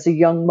she, as a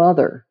young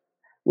mother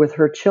with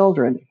her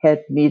children,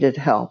 had needed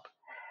help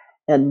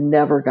and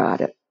never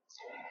got it.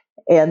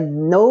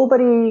 And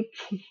nobody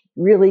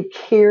really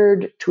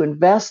cared to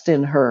invest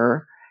in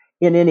her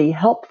in any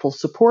helpful,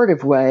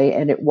 supportive way.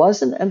 And it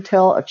wasn't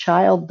until a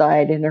child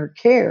died in her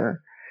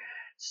care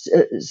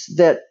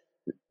that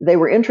they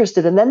were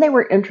interested. And then they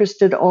were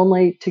interested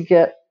only to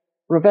get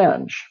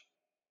revenge,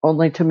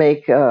 only to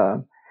make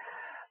a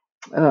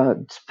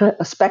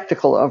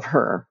spectacle of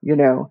her,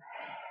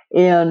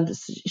 And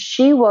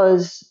she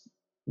was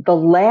the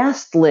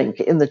last link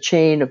in the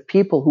chain of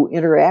people who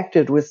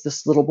interacted with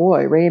this little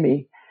boy,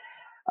 Ramy.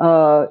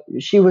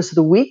 She was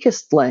the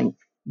weakest link,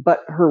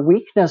 but her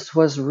weakness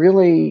was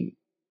really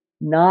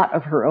not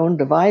of her own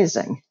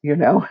devising,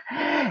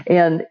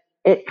 And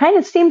it kind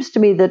of seems to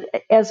me that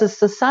as a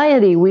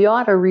society, we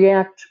ought to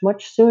react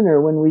much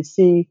sooner when we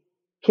see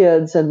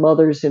kids and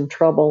mothers in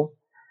trouble.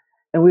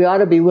 And we ought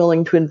to be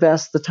willing to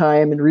invest the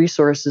time and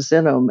resources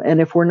in them.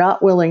 And if we're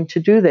not willing to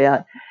do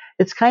that,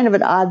 it's kind of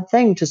an odd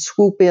thing to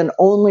swoop in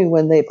only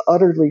when they've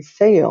utterly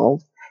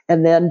failed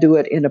and then do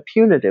it in a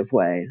punitive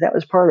way. That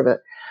was part of it.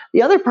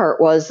 The other part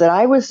was that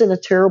I was in a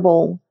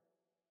terrible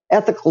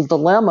ethical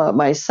dilemma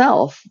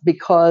myself,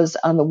 because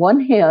on the one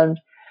hand,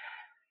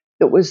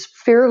 it was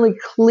fairly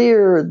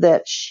clear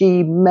that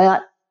she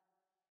met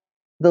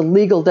the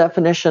legal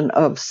definition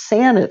of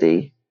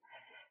sanity,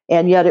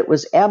 and yet it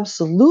was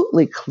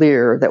absolutely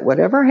clear that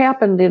whatever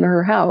happened in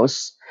her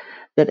house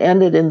that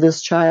ended in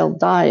this child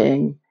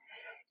dying,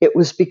 it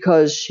was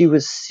because she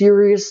was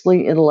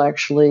seriously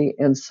intellectually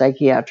and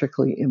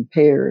psychiatrically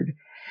impaired.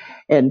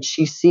 And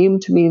she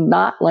seemed to me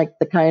not like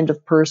the kind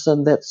of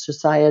person that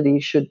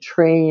society should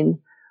train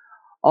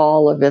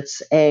all of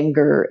its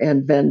anger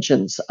and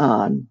vengeance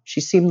on. She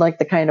seemed like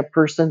the kind of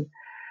person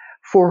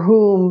for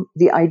whom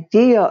the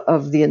idea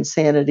of the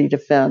insanity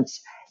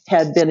defense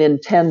had been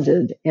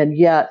intended, and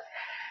yet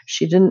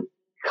she didn't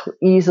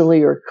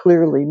easily or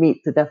clearly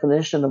meet the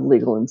definition of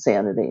legal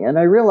insanity. And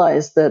I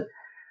realized that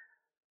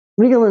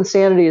legal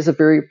insanity is a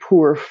very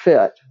poor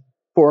fit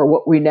for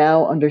what we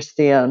now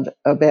understand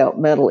about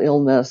mental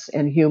illness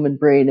and human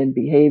brain and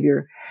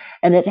behavior.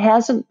 And it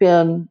hasn't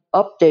been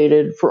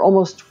updated for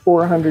almost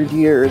 400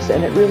 years,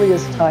 and it really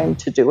is time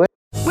to do it.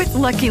 With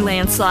Lucky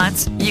Land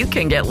Slots, you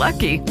can get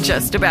lucky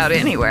just about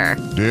anywhere.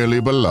 Dearly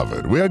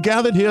beloved, we are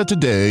gathered here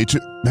today to...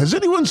 Has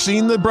anyone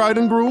seen the bride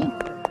and groom?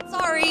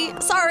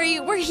 Sorry,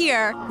 we're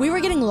here. We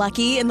were getting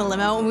lucky in the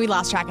limo and we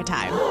lost track of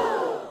time.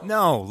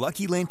 No,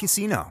 Lucky Land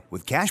Casino,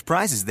 with cash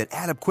prizes that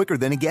add up quicker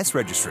than a guest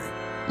registry.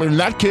 In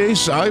that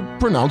case, I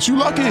pronounce you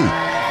lucky.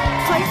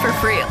 Play for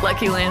free at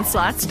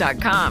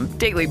LuckyLandSlots.com.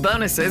 Daily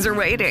bonuses are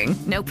waiting.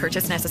 No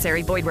purchase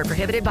necessary. Void where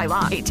prohibited by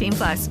law.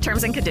 18+.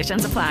 Terms and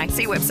conditions apply.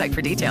 See website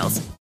for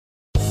details.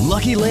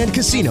 Lucky Land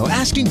Casino,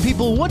 asking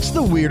people, what's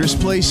the weirdest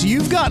place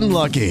you've gotten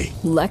lucky?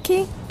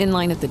 Lucky? In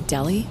line at the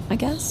deli, I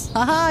guess?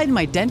 Aha, in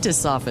my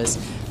dentist's office.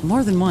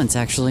 More than once,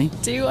 actually.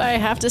 Do I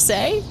have to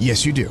say?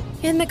 Yes, you do.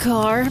 In the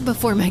car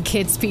before my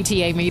kids'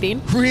 PTA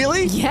meeting.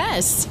 Really?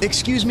 Yes.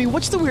 Excuse me,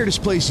 what's the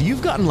weirdest place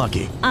you've gotten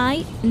lucky?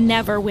 I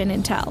never win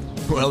and tell.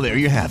 Well, there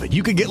you have it.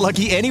 You can get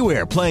lucky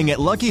anywhere, playing at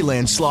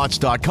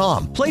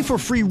LuckyLandSlots.com. Play for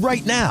free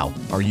right now.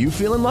 Are you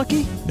feeling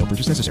lucky? No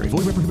purchase necessary. Void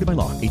where prohibited by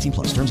law.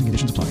 18+. Terms and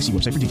conditions apply. See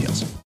website for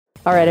details.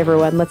 All right,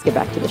 everyone, let's get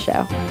back to the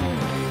show.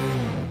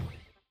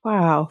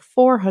 Wow,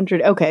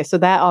 400. Okay, so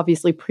that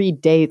obviously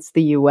predates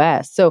the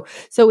US.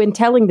 So in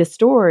telling the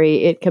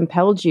story, it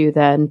compelled you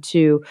then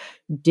to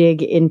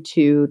dig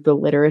into the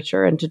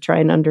literature and to try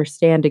and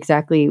understand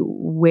exactly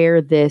where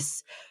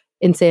this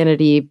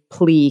insanity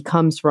plea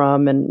comes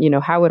from and,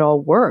 how it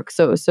all works.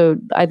 So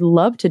I'd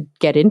love to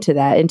get into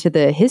that, into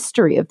the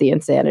history of the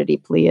insanity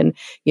plea and,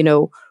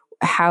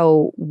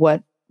 how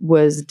what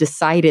was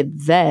decided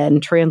then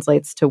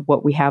translates to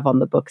what we have on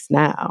the books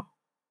now.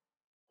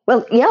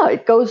 Well, yeah,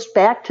 it goes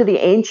back to the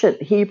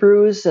ancient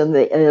Hebrews and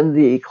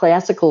the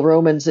classical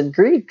Romans and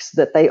Greeks,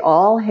 that they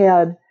all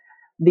had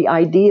the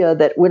idea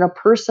that when a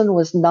person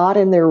was not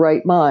in their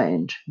right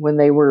mind, when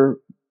they were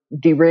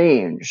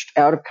deranged,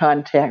 out of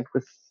contact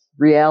with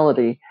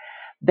reality,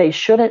 they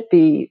shouldn't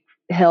be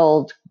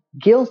held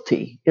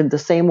guilty in the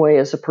same way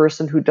as a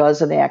person who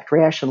doesn't act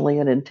rationally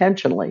and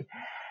intentionally.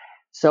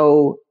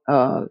 So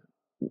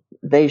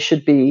they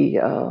should be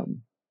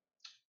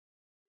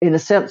in a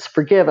sense,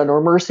 forgiven,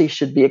 or mercy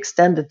should be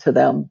extended to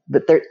them.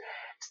 But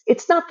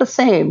it's not the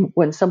same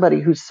when somebody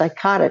who's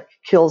psychotic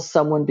kills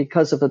someone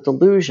because of a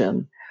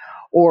delusion,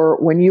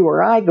 or when you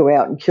or I go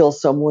out and kill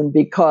someone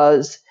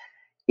because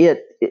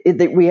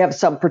we have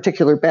some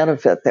particular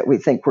benefit that we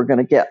think we're going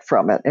to get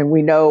from it, and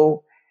we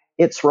know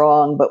it's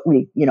wrong, but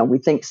we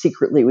think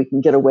secretly we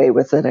can get away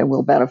with it and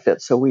we'll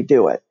benefit, so we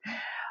do it.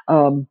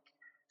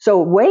 So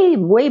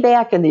way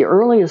back in the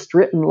earliest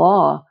written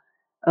law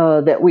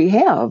that we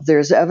have,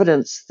 there's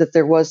evidence that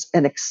there was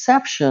an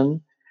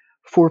exception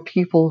for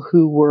people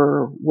who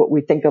were what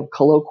we think of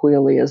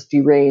colloquially as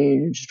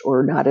deranged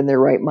or not in their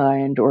right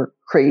mind or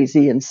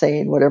crazy,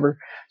 insane, whatever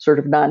sort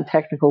of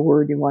non-technical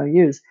word you want to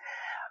use.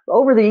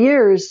 Over the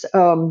years,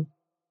 in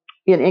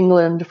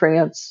England,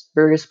 France,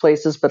 various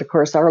places, but of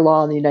course our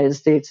law in the United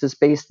States is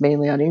based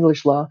mainly on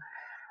English law,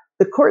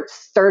 the courts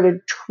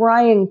started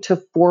trying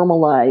to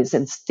formalize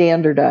and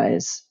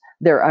standardize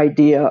their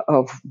idea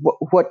of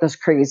what does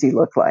crazy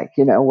look like?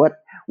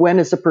 When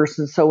is a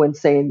person so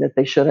insane that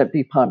they shouldn't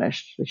be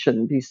punished? They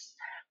shouldn't be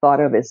thought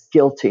of as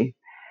guilty.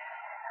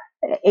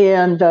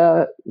 And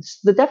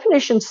the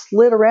definition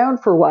slid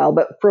around for a while,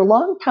 but for a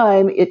long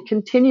time, it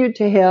continued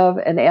to have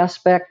an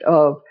aspect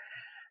of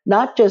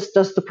not just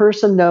does the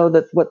person know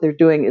that what they're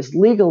doing is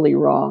legally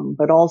wrong,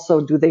 but also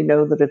do they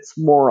know that it's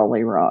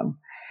morally wrong?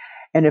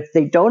 And if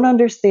they don't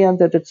understand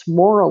that it's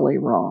morally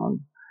wrong,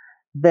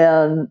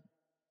 then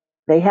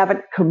they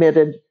haven't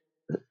committed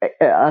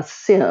a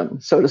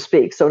sin, so to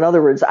speak. So in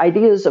other words,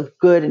 ideas of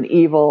good and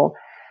evil,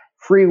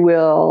 free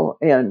will,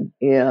 and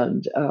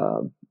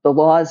the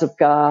laws of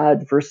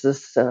God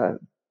versus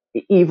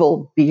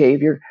evil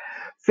behavior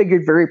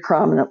figured very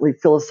prominently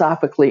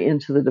philosophically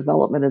into the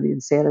development of the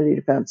insanity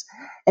defense.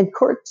 And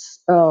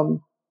courts,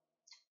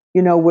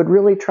 would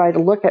really try to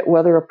look at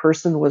whether a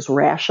person was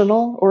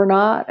rational or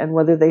not and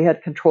whether they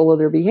had control of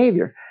their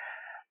behavior.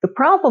 The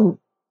problem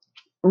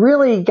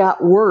really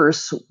got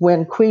worse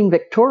when Queen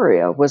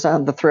Victoria was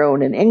on the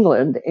throne in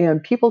England,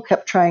 and people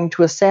kept trying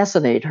to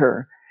assassinate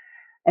her.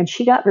 And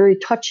she got very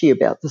touchy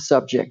about the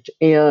subject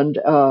and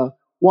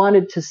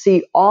wanted to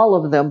see all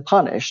of them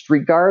punished,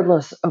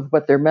 regardless of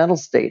what their mental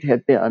state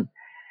had been,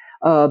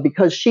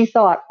 because she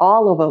thought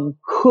all of them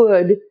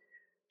could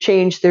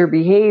change their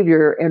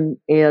behavior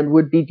and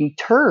would be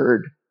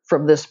deterred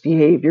from this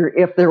behavior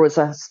if there was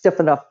a stiff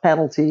enough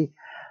penalty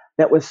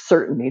that was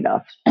certain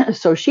enough.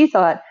 So she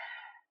thought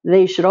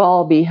they should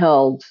all be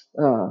held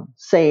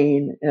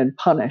sane and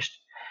punished.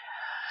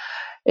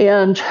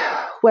 And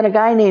when a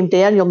guy named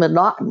Daniel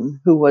M'Naughton,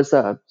 who was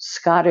a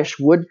Scottish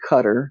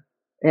woodcutter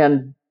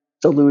and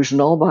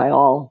delusional by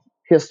all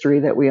history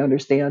that we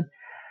understand,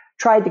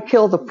 tried to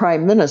kill the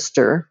prime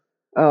minister,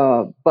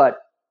 but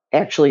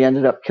actually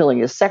ended up killing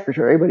his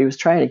secretary, but he was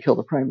trying to kill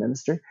the prime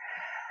minister.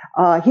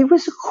 He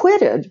was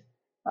acquitted,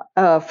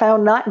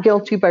 found not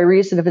guilty by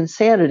reason of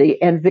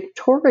insanity, and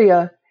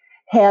Victoria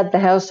had the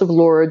House of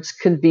Lords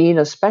convene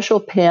a special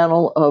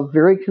panel of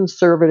very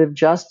conservative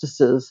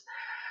justices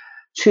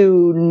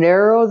to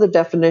narrow the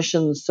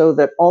definition so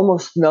that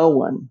almost no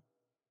one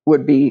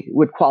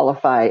would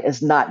qualify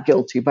as not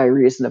guilty by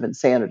reason of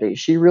insanity.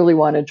 She really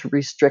wanted to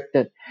restrict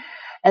it.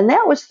 And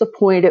that was the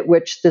point at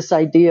which this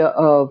idea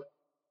of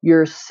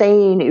you're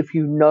sane if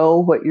you know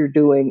what you're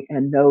doing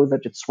and know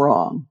that it's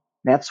wrong.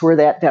 That's where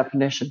that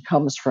definition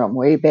comes from,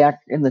 way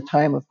back in the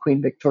time of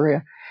Queen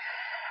Victoria.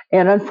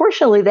 And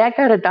unfortunately, that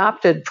got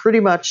adopted pretty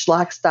much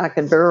lock, stock,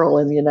 and barrel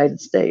in the United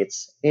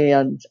States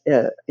and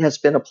has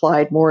been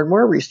applied more and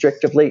more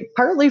restrictively,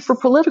 partly for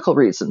political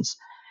reasons.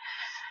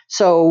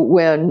 So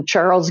when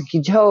Charles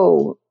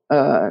Guiteau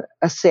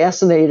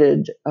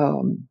assassinated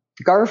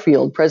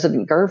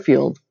President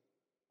Garfield,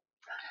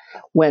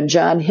 when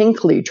John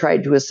Hinckley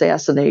tried to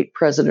assassinate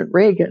President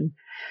Reagan,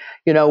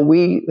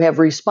 we have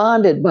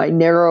responded by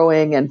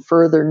narrowing and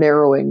further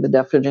narrowing the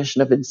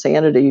definition of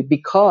insanity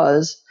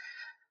because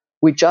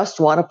we just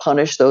want to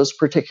punish those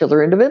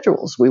particular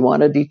individuals. We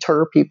want to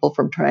deter people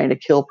from trying to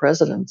kill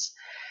presidents.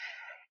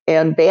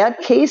 And bad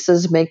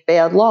cases make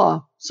bad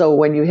law. So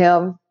when you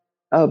have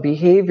a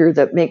behavior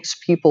that makes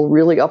people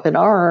really up in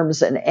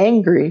arms and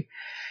angry,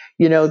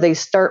 they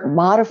start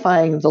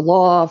modifying the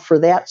law for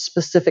that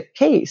specific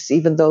case,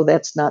 even though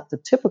that's not the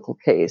typical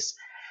case.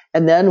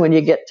 And then when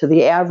you get to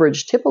the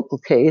average typical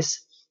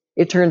case,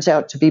 it turns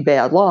out to be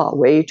bad law,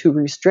 way too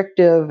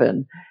restrictive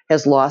and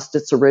has lost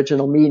its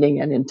original meaning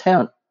and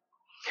intent.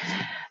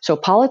 So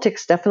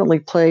politics definitely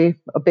play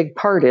a big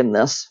part in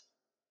this,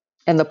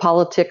 and the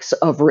politics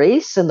of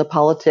race and the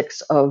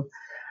politics of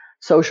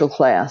social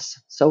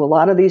class. So a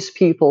lot of these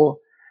people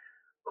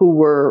who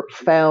were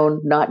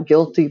found not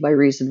guilty by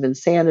reason of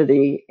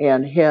insanity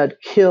and had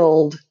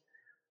killed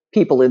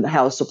people in the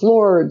House of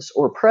Lords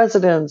or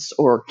presidents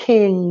or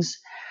kings,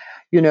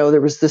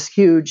 there was this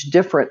huge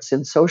difference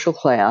in social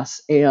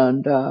class.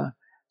 And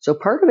so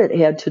part of it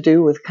had to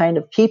do with kind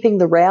of keeping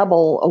the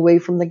rabble away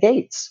from the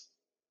gates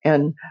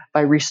and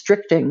by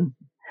restricting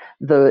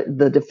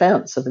the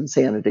defense of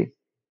insanity.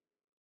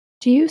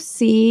 Do you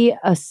see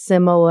a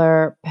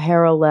similar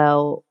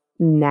parallel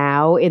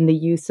now in the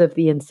use of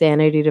the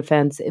insanity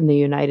defense in the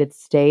United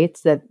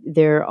States, that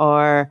there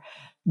are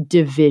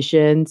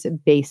divisions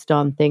based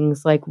on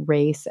things like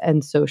race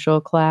and social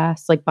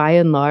class? Like, by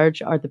and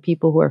large, are the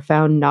people who are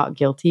found not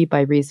guilty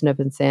by reason of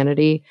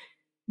insanity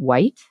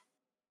white?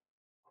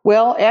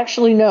 Well,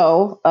 actually,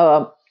 no.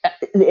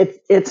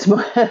 It's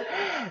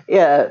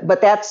yeah,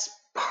 but that's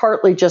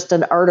partly just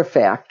an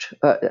artifact,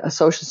 a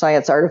social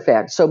science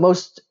artifact. So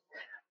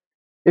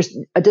there's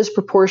a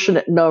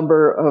disproportionate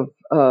number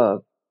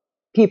of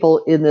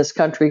people in this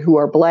country who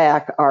are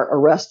Black are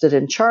arrested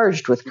and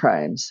charged with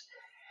crimes.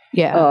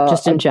 Yeah,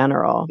 just in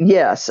general.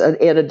 Yes, and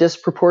a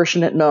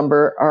disproportionate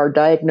number are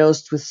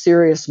diagnosed with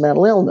serious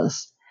mental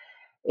illness.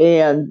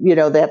 And,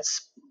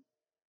 that's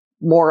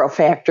more a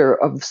factor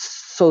of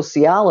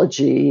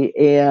sociology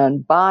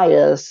and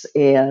bias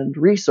and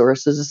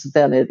resources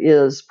than it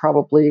is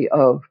probably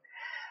of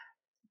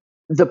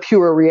the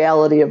pure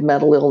reality of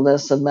mental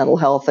illness and mental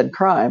health and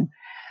crime.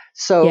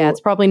 So yeah,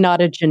 it's probably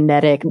not a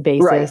genetic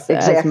basis, right,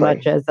 exactly, as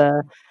much as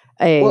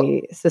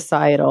a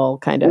societal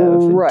kind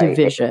of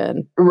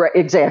division. Right,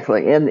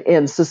 exactly.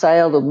 And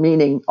societal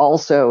meaning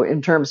also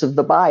in terms of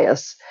the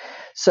bias.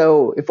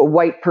 So if a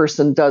white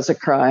person does a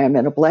crime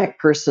and a Black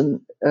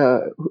person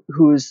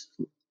who's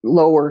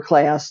lower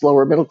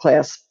middle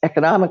class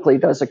economically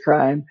does a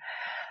crime,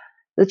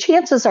 the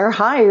chances are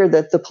higher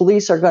that the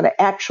police are going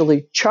to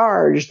actually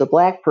charge the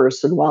Black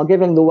person while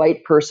giving the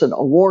white person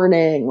a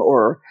warning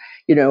or,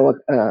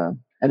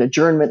 an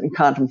adjournment and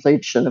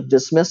contemplation of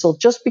dismissal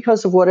just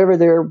because of whatever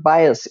their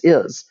bias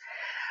is.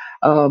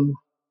 But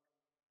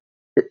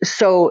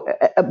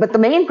the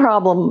main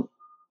problem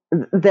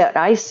that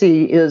I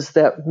see is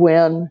that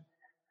when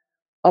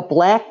a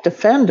Black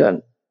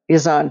defendant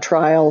is on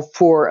trial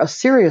for a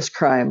serious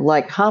crime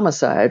like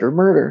homicide or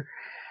murder,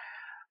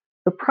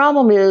 the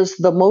problem is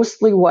the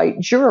mostly white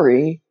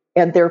jury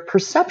and their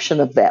perception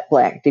of that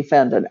Black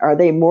defendant. Are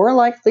they more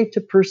likely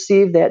to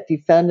perceive that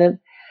defendant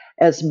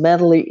as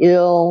mentally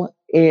ill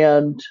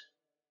and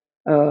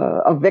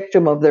a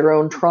victim of their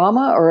own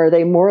trauma, or are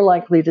they more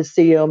likely to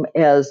see them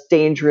as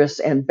dangerous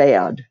and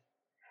bad?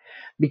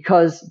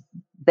 Because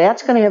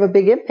that's going to have a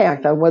big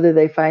impact on whether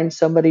they find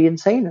somebody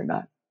insane or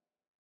not.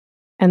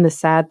 And the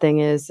sad thing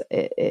is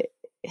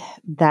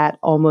that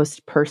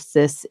almost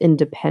persists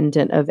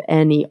independent of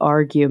any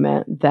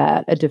argument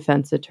that a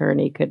defense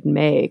attorney could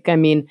make. I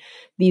mean,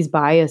 these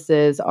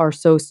biases are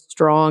so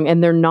strong,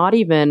 and they're not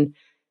even...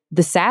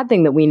 The sad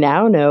thing that we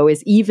now know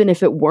is even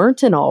if it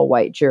weren't an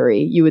all-white jury,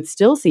 you would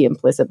still see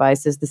implicit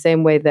biases the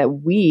same way that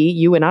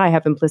you and I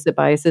have implicit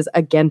biases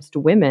against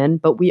women,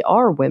 but we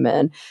are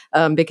women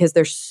because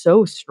they're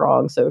so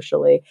strong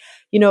socially.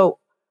 You know,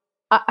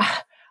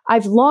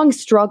 I've long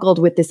struggled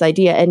with this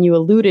idea, and you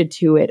alluded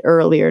to it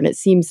earlier, and it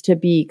seems to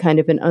be kind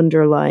of an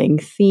underlying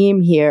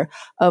theme here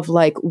of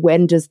like,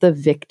 when does the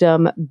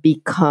victim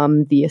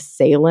become the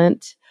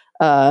assailant?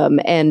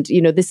 And, you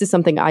know, this is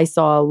something I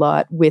saw a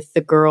lot with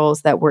the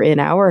girls that were in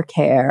our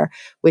care,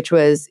 which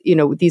was, you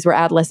know, these were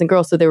adolescent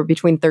girls. So they were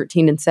between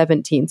 13 and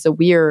 17. So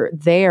we're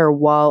there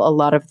while a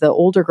lot of the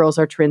older girls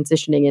are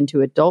transitioning into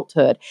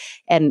adulthood.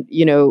 And,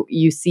 you know,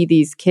 you see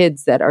these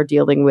kids that are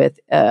dealing with,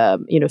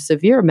 you know,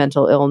 severe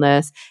mental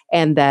illness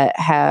and that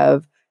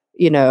have,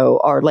 you know,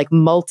 are like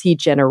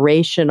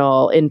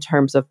multi-generational in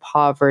terms of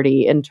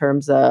poverty, in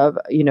terms of,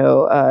 you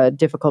know,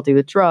 difficulty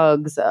with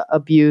drugs,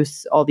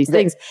 abuse, all these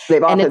things.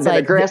 They've often been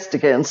aggressed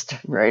against,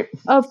 right?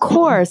 Of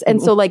course.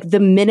 And so like the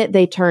minute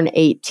they turn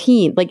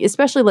 18, like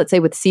especially let's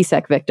say with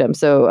CSEC victims,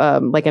 so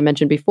like I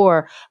mentioned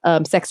before,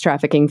 sex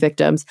trafficking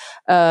victims,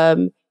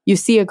 you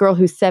see a girl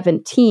who's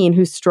 17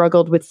 who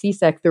struggled with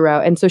CSEC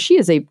throughout. And so she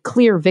is a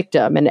clear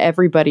victim and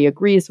everybody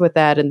agrees with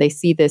that. And they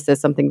see this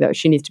as something that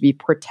she needs to be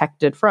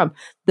protected from.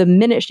 The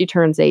minute she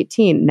turns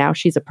 18, now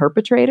she's a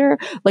perpetrator.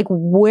 Like,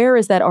 where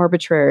is that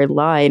arbitrary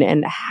line?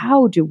 And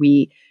how do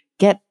we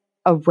get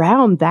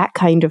around that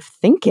kind of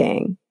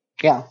thinking?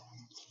 Yeah,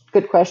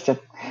 good question.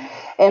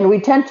 And we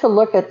tend to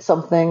look at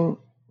something,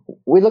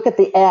 we look at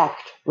the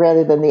act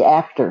rather than the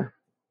actor.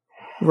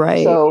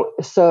 Right.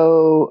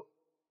 So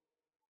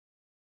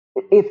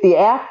if the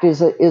act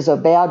is a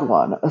bad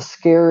one, a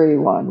scary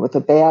one with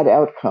a bad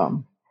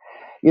outcome,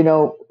 you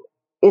know,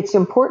 it's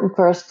important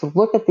for us to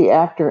look at the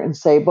actor and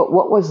say, but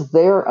what was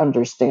their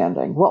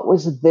understanding? What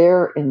was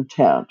their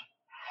intent?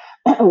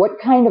 What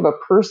kind of a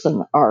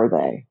person are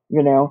they?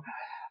 You know,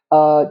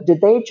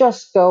 did they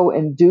just go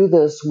and do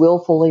this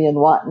willfully and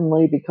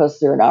wantonly because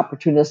they're an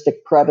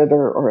opportunistic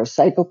predator or a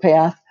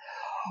psychopath?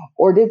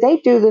 Or did they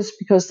do this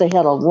because they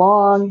had a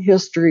long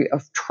history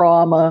of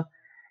trauma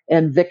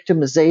and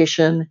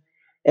victimization,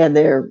 and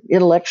they're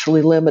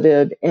intellectually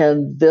limited,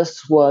 and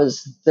this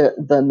was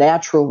the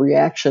natural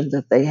reaction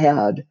that they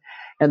had,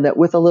 and that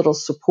with a little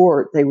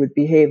support, they would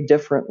behave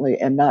differently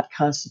and not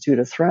constitute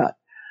a threat?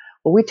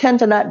 Well, we tend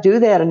to not do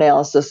that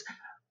analysis,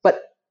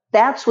 but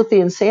that's what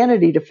the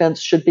insanity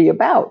defense should be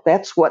about.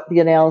 That's what the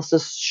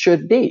analysis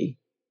should be.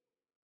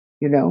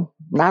 You know,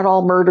 not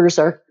all murders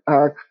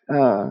are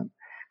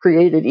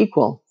created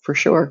equal, for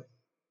sure.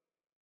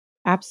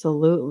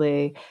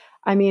 Absolutely.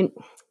 I mean,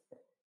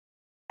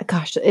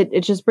 gosh,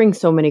 it just brings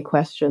so many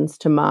questions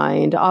to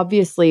mind.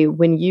 Obviously,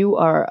 when you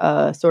are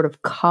a sort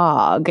of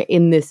cog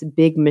in this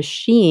big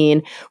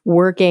machine,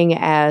 working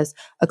as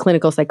a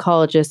clinical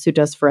psychologist who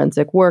does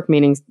forensic work,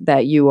 meaning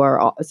that you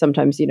are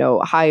sometimes, you know,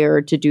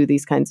 hired to do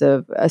these kinds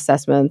of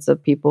assessments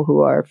of people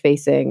who are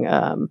facing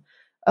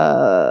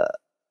a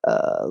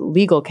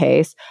legal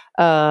case,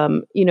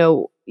 you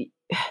know,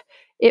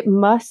 it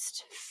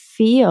must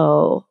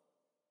feel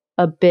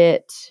a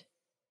bit...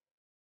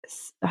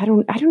 I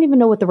don't even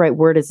know what the right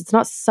word is. It's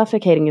not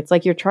suffocating. It's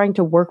like you're trying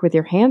to work with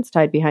your hands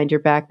tied behind your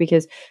back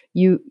because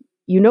you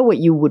know what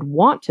you would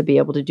want to be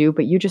able to do,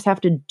 but you just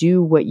have to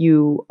do what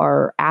you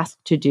are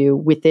asked to do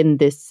within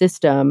this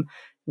system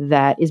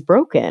that is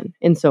broken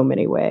in so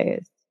many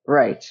ways.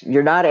 Right.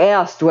 You're not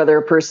asked whether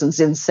a person's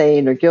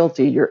insane or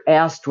guilty. You're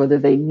asked whether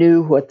they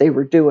knew what they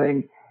were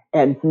doing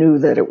and knew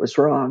that it was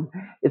wrong.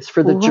 It's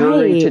for the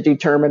jury to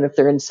determine if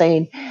they're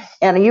insane.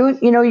 And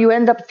you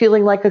end up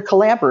feeling like a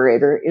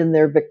collaborator in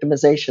their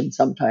victimization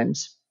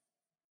sometimes.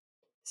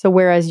 So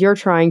whereas you're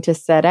trying to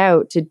set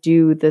out to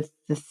do the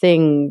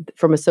thing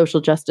from a social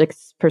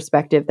justice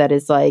perspective that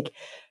is like,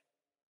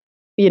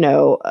 you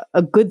know,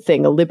 a good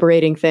thing, a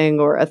liberating thing,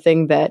 or a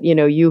thing that, you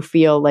know, you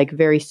feel like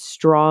very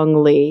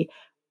strongly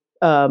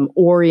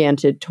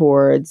oriented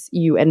towards,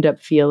 you end up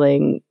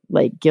feeling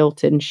like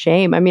guilt and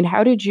shame. I mean,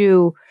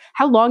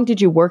 how long did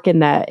you work in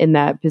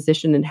that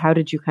position, and how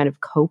did you kind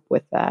of cope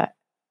with that?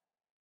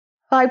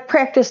 I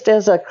practiced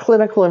as a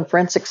clinical and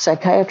forensic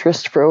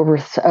psychiatrist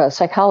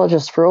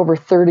psychologist for over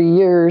 30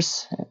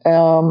 years.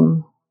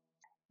 And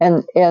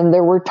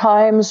there were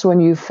times when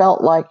you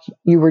felt like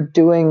you were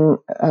doing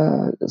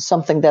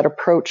something that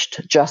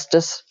approached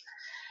justice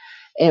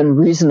and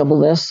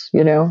reasonableness,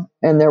 you know,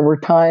 and there were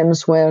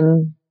times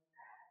when,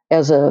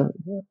 as a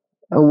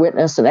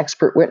witness, an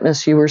expert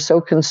witness, you were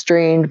so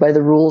constrained by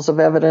the rules of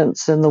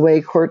evidence and the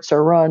way courts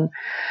are run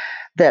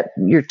that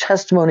your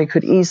testimony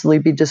could easily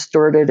be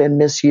distorted and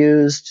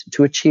misused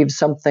to achieve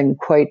something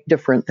quite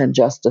different than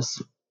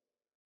justice.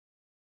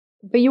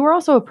 But you were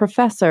also a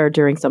professor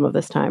during some of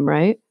this time,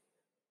 right?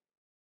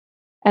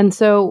 And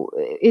so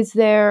is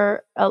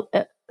there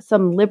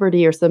some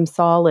liberty or some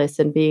solace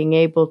in being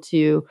able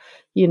to,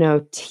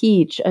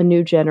 teach a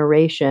new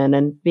generation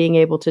and being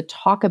able to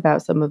talk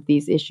about some of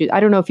these issues? I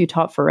don't know if you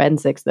taught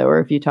forensics, though, or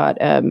if you taught,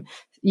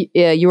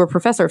 you were a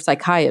professor of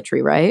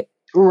psychiatry, right?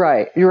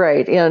 Right, you're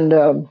right.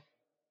 And,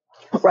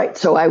 right,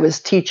 so I was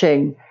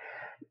teaching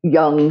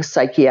young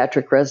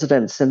psychiatric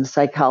residents and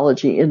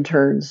psychology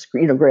interns,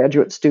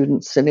 graduate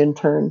students and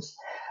interns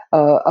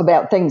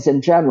about things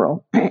in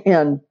general.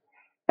 And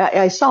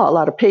I saw a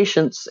lot of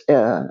patients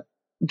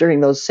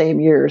during those same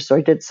years. So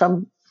I did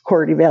some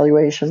court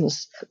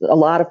evaluations, a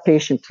lot of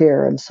patient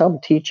care, and some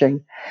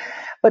teaching.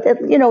 But,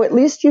 at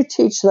least you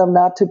teach them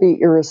not to be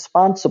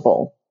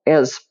irresponsible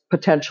as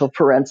potential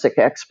forensic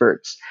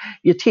experts.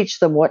 You teach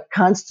them what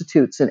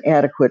constitutes an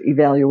adequate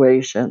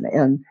evaluation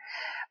and,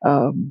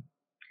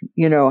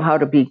 how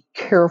to be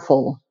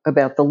careful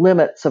about the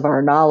limits of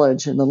our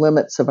knowledge and the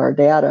limits of our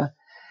data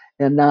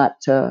and not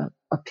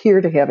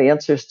appear to have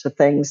answers to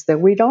things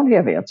that we don't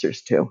have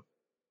answers to.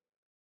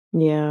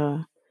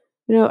 Yeah.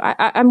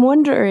 I'm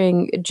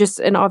wondering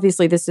and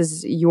obviously this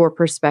is your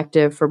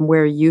perspective from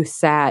where you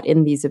sat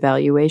in these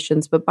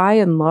evaluations, but by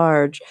and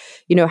large,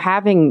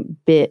 having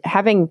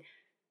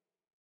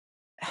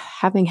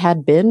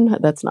had been,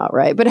 that's not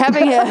right, but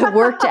having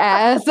worked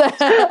as as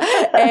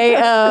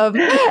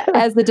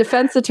the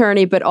defense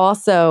attorney, but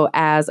also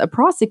as a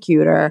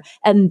prosecutor,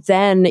 and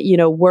then,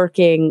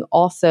 working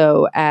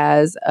also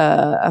as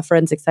a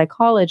forensic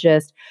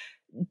psychologist,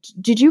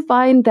 did you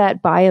find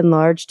that by and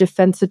large,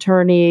 defense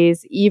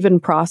attorneys, even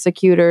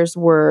prosecutors,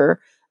 were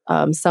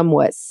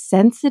somewhat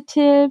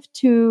sensitive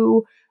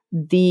to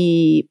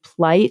the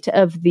plight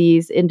of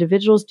these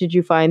individuals? Did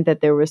you find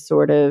that there was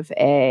sort of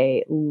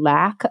a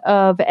lack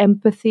of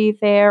empathy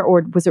there,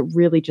 or was it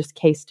really just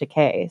case to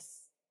case?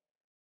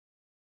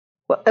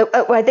 Well,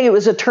 I think it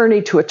was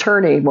attorney to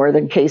attorney more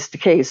than case to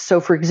case. So,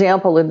 for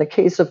example, in the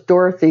case of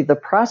Dorothy, the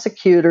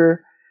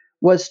prosecutor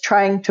was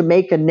trying to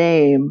make a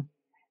name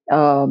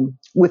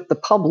with the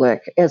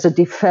public as a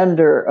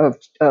defender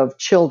of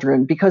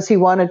children because he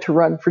wanted to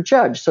run for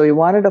judge. So he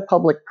wanted a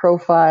public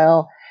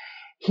profile.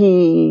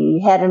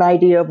 He had an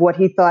idea of what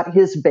he thought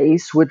his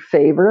base would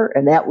favor,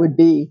 and that would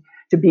be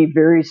to be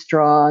very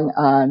strong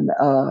on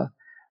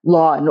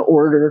law and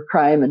order,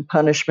 crime and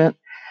punishment.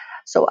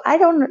 So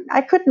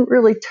I couldn't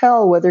really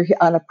tell whether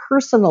on a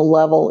personal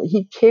level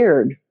he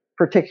cared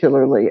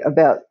particularly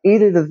about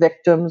either the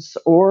victims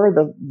or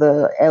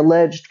the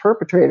alleged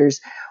perpetrators.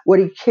 What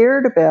he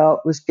cared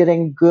about was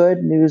getting good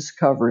news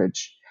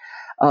coverage.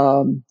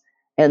 And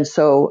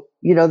so,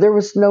 there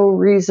was no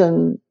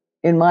reason,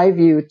 in my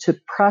view, to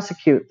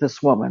prosecute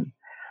this woman.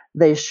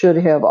 They should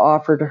have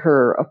offered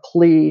her a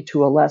plea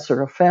to a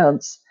lesser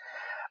offense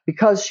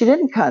because she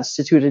didn't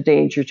constitute a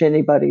danger to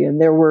anybody. And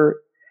there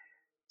were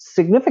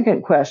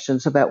significant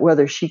questions about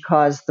whether she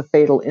caused the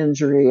fatal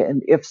injury,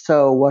 and if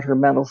so, what her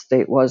mental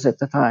state was at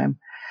the time.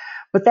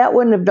 But that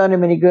wouldn't have done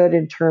him any good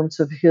in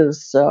terms of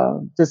his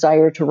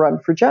desire to run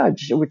for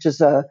judge, which is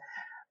the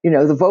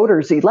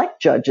voters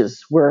elect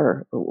judges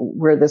where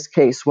this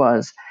case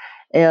was.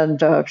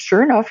 And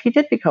sure enough, he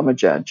did become a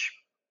judge.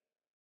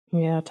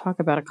 Yeah, talk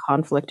about a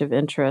conflict of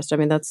interest. I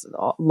mean, that's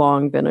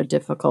long been a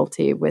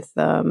difficulty with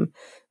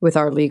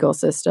our legal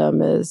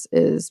system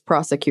is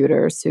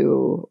prosecutors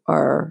who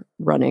are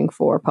running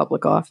for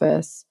public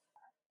office.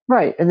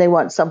 Right, and they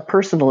want some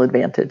personal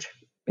advantage.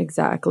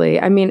 Exactly.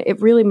 I mean,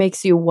 it really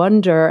makes you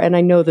wonder, and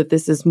I know that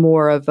this is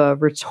more of a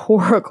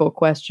rhetorical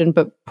question,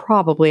 but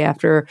probably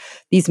after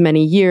these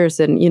many years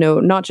and,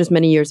 not just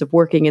many years of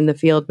working in the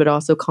field, but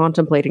also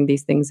contemplating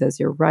these things as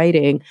you're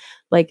writing,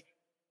 like,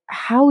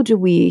 how do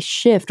we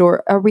shift,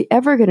 or are we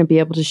ever going to be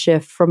able to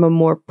shift from a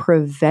more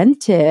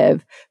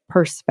preventive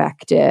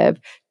perspective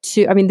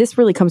to, this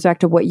really comes back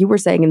to what you were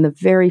saying in the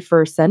very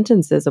first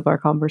sentences of our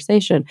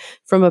conversation,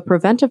 from a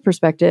preventive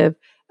perspective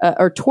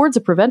or towards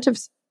a preventive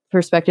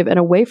perspective and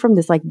away from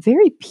this like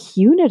very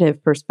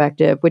punitive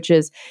perspective, which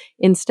is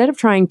instead of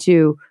trying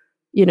to,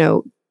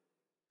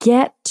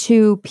 get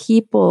to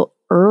people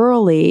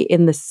early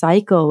in the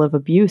cycle of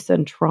abuse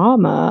and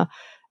trauma,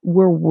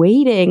 we're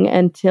waiting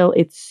until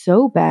it's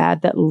so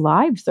bad that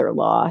lives are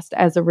lost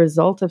as a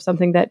result of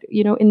something that,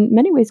 in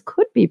many ways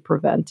could be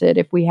prevented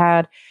if we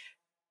had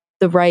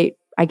the right,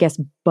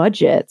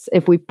 budgets,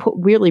 if we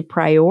really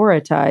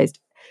prioritized,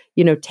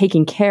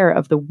 taking care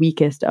of the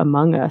weakest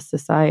among us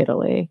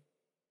societally.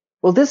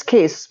 Well, this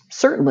case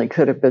certainly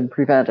could have been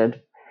prevented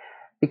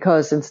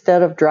because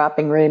instead of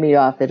dropping Ramey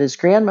off at his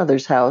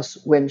grandmother's house,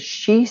 when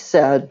she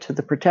said to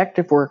the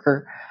protective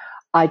worker,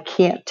 "I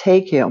can't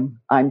take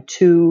him, I'm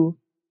too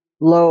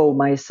low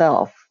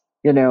myself,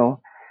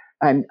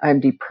 I'm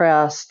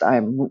depressed,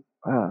 I'm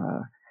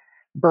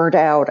burnt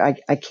out,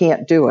 I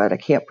can't do it, I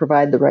can't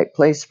provide the right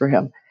place for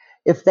him."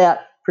 If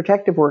that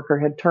protective worker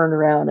had turned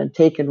around and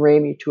taken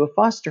Ramey to a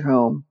foster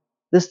home,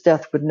 this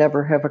death would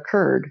never have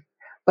occurred.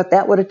 but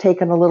that would have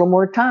taken a little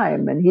more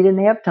time, and he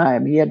didn't have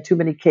time. He had too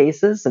many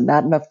cases and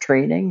not enough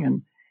training,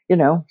 and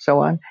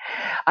so on.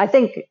 I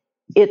think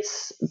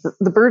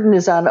the burden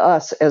is on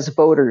us as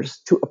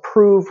voters to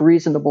approve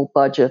reasonable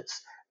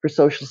budgets for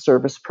social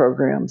service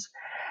programs.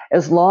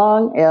 As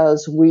long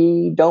as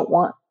we don't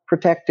want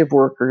protective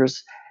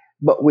workers,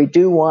 but we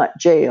do want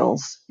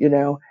jails,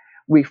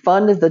 we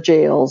fund the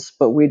jails,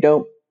 but we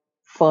don't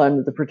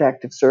fund the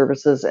protective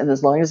services. And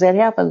as long as that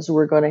happens,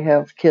 we're going to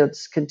have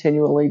kids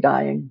continually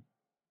dying.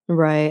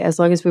 Right. As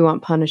long as we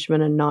want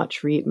punishment and not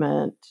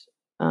treatment.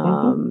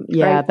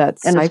 Right.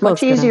 That's and it's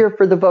much easier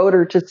for the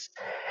voter to,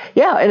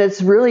 and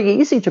it's really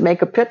easy to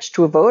make a pitch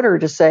to a voter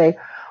to say,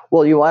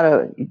 well, do you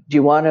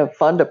want to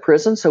fund a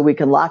prison so we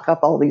can lock up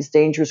all these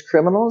dangerous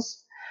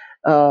criminals?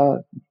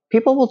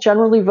 People will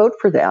generally vote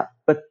for that,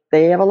 but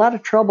they have a lot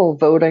of trouble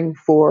voting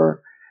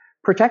for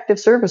protective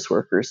service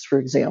workers, for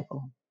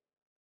example.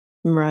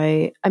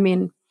 Right. I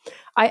mean,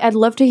 I'd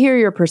love to hear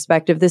your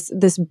perspective.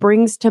 This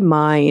brings to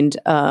mind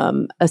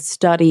a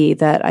study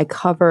that I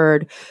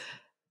covered.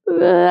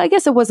 I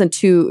guess it wasn't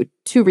too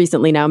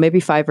recently now, maybe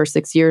 5 or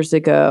 6 years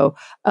ago,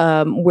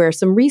 where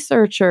some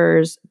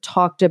researchers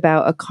talked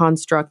about a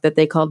construct that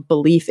they called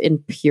belief in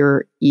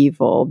pure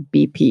evil,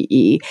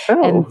 BPE.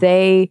 Oh. And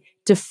they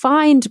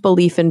defined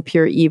belief in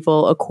pure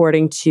evil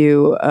according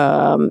to,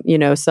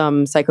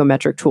 some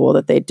psychometric tool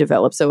that they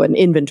developed, so an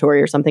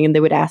inventory or something, and they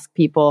would ask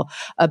people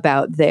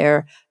about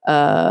their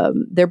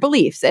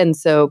beliefs. And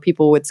so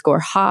people would score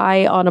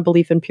high on a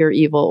belief in pure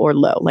evil or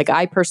low. Like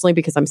I personally,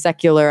 because I'm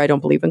secular, I don't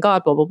believe in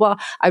God, blah, blah, blah,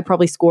 I'd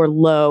probably score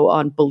low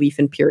on belief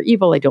in pure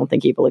evil. I don't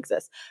think evil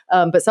exists.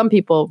 But some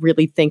people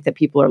really think that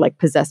people are like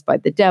possessed by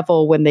the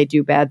devil when they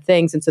do bad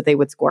things. And so they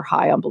would score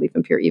high on belief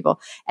in pure evil.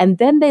 And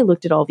then they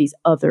looked at all these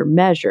other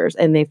measures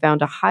and they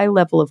found a high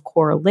level of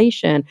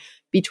correlation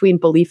between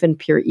belief in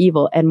pure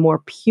evil and more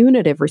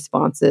punitive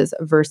responses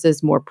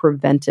versus more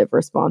preventive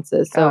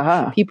responses.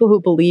 So people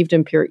who believed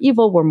in pure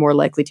evil were more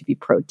likely to be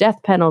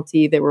pro-death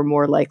penalty. They were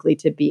more likely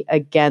to be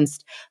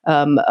against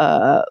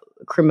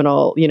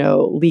criminal,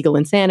 legal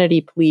insanity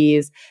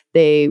pleas.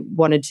 They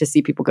wanted to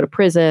see people go to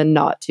prison,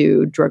 not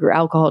to drug or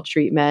alcohol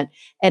treatment.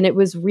 And it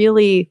was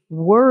really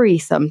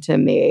worrisome to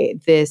me,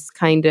 this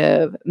kind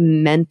of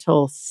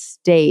mental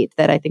state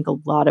that I think a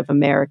lot of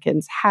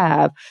Americans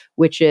have,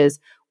 which is,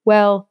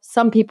 well,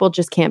 some people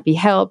just can't be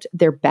helped.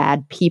 They're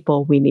bad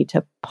people. We need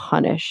to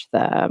punish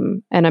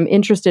them. And I'm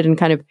interested in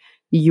kind of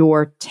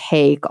your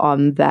take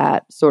on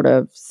that sort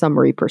of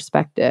summary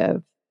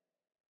perspective.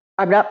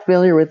 I'm not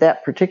familiar with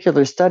that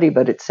particular study,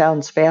 but it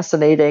sounds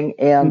fascinating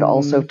and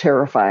also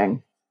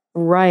terrifying.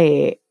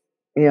 Right.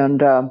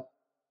 And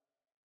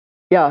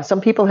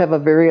some people have a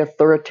very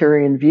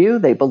authoritarian view.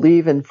 They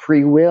believe in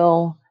free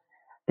will.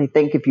 They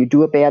think if you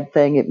do a bad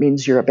thing, it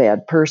means you're a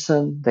bad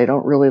person. They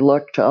don't really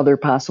look to other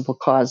possible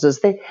causes.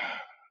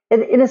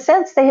 In a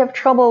sense, they have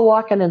trouble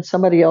walking in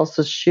somebody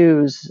else's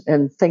shoes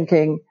and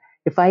thinking,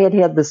 if I had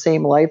had the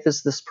same life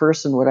as this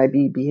person, would I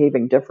be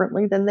behaving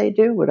differently than they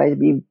do? Would I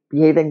be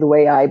behaving the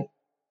way I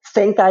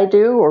think I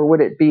do, or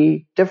would it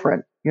be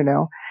different?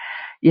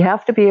 You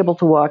have to be able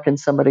to walk in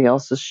somebody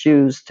else's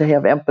shoes to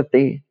have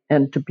empathy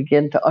and to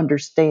begin to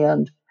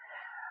understand.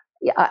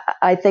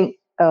 I think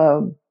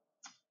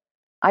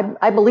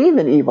I believe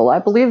in evil. I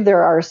believe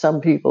there are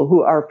some people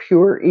who are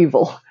pure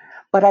evil,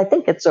 but I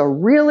think it's a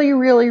really,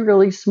 really,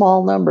 really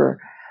small number.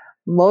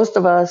 Most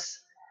of us,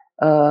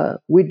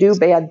 we do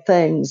bad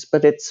things,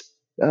 but it's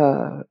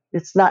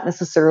not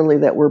necessarily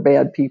that we're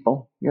bad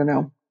people,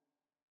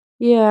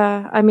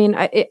 Yeah, I mean,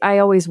 I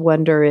always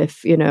wonder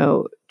if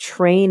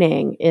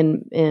training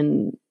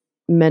in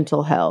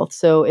mental health.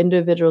 So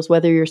individuals,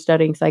 whether you're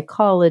studying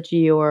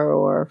psychology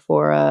or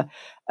for a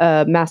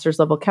master's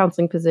level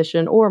counseling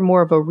position or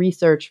more of a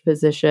research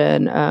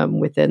position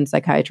within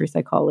psychiatry,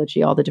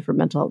 psychology, all the different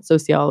mental health,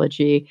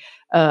 sociology,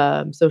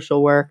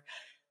 social work.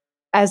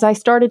 As I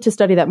started to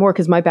study that more,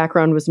 because my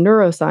background was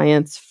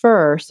neuroscience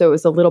first, so it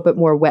was a little bit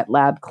more wet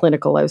lab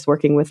clinical. I was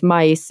working with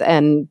mice,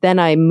 and then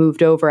I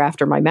moved over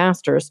after my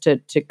master's to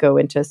go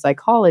into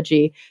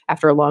psychology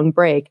after a long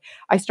break.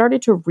 I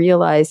started to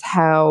realize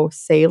how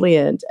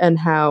salient and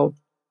how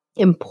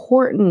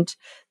important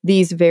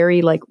these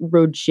very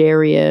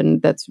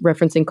Rogerian, that's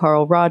referencing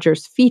Carl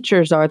Rogers,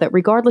 features are, that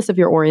regardless of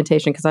your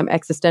orientation, because I'm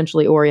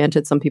existentially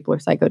oriented, some people are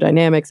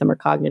psychodynamic, some are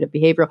cognitive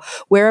behavioral,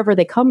 wherever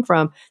they come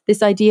from,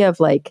 this idea of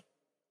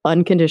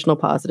unconditional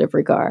positive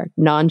regard,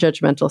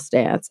 non-judgmental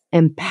stance,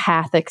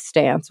 empathic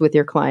stance with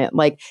your client.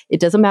 It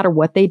doesn't matter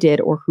what they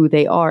did or who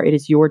they are. It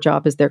is your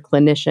job as their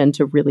clinician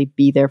to really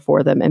be there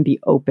for them and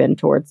be open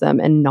towards them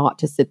and not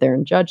to sit there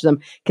and judge them,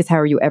 because how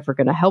are you ever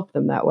going to help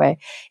them that way?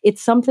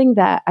 It's something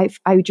that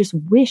I just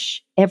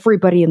wish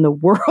everybody in the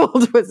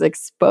world was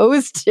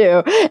exposed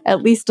to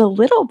at least a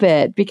little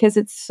bit, because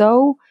it's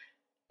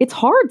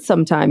hard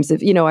sometimes.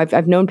 If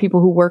I've known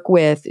people who work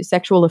with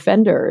sexual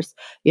offenders.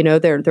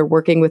 They're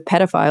working with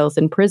pedophiles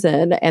in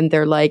prison, and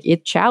they're like,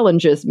 it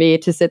challenges me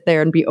to sit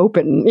there and be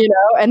open,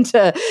 and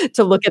to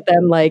look at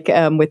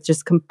them with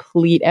just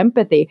complete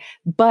empathy.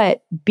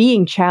 But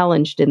being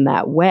challenged in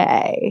that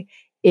way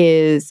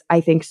is,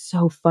 I think,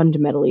 so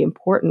fundamentally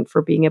important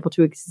for being able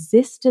to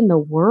exist in the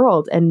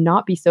world and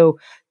not be so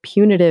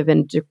punitive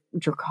and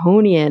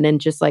draconian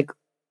and just like,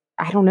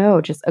 I don't know,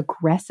 just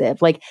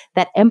aggressive. Like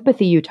that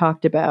empathy you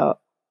talked about,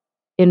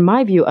 in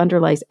my view,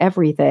 underlies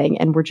everything,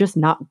 and we're just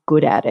not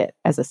good at it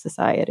as a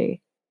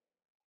society.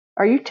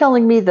 Are you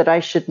telling me that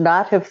I should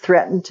not have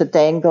threatened to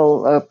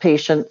dangle a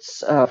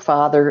patient's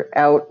father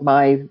out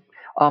my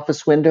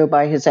office window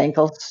by his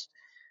ankles?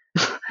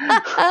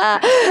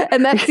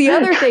 And that's the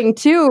other thing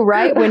too,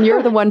 right? When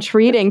you're the one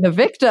treating the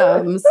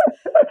victims.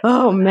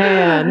 Oh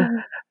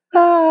man.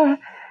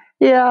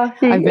 Yeah.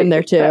 I've been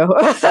there too.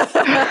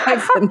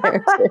 I've been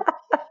there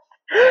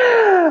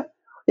too.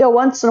 Yeah,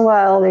 once in a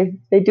while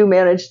they do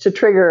manage to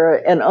trigger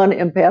an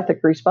unempathic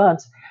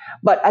response.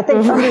 But I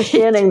think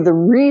understanding the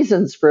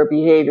reasons for a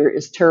behavior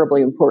is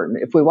terribly important.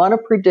 If we want to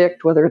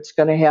predict whether it's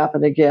going to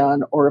happen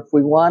again, or if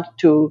we want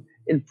to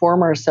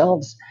inform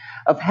ourselves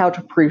of how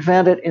to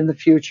prevent it in the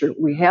future,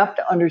 we have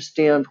to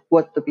understand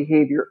what the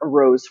behavior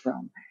arose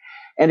from.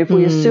 And if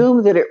we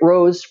assume that it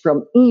rose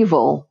from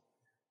evil,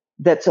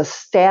 that's a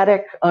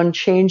static,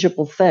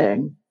 unchangeable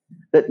thing,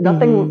 that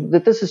nothing,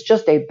 that this is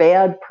just a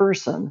bad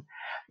person,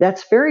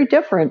 that's very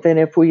different than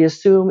if we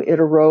assume it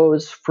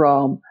arose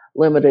from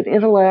limited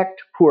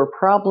intellect, poor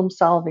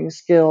problem-solving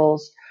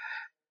skills,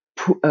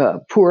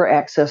 poor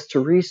access to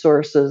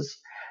resources,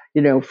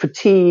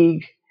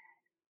 fatigue,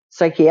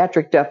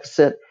 psychiatric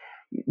deficit.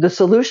 The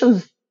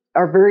solutions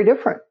are very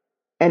different.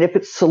 And if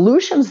it's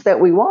solutions that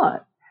we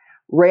want,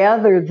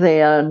 rather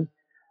than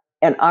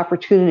an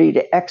opportunity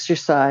to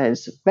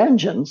exercise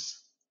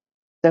vengeance,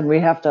 then we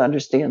have to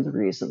understand the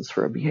reasons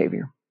for a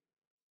behavior.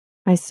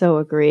 I so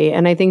agree.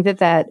 And I think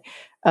that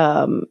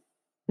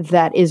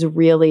is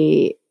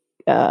really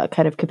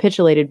kind of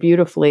capitulated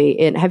beautifully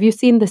in, have you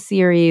seen the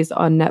series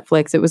on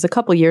Netflix? It was a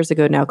couple years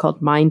ago now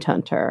called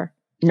Mindhunter.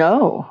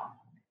 No.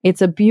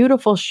 It's a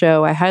beautiful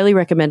show. I highly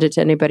recommend it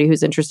to anybody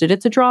who's interested.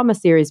 It's a drama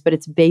series, but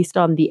it's based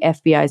on the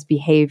FBI's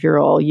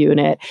behavioral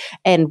unit.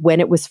 And when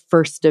it was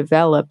first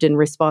developed in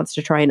response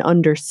to try and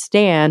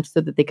understand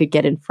so that they could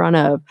get in front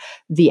of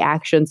the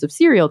actions of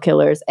serial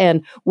killers.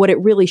 And what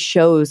it really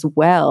shows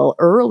well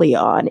early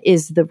on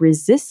is the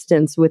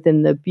resistance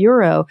within the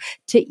Bureau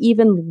to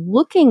even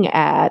looking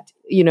at,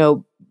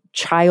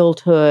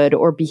 childhood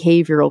or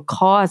behavioral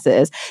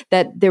causes,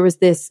 that there was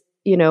this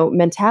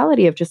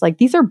mentality of just like,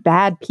 these are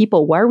bad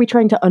people. Why are we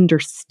trying to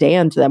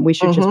understand them? We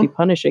should just be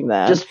punishing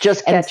them. Just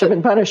catch them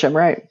and punish them,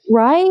 right?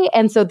 Right.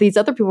 And so these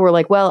other people were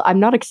like, well, I'm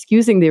not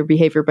excusing their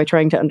behavior by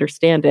trying to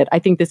understand it. I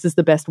think this is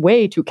the best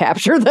way to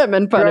capture them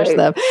and punish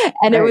them.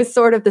 And it was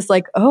sort of this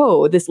like,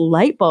 this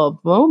light bulb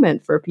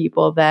moment for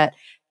people that,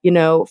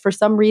 for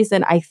some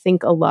reason, I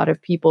think a lot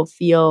of people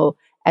feel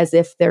as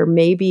if they're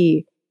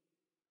maybe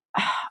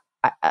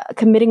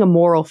committing a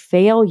moral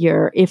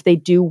failure if they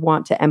do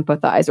want to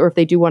empathize or if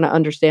they do want to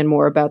understand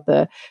more about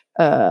the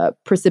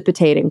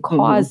precipitating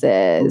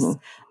causes.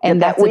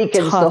 And that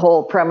weakens the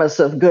whole premise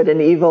of good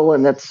and evil,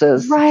 and that's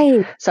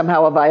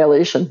somehow a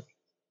violation.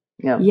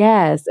 Yeah.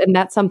 Yes. And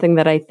that's something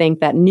that I think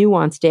that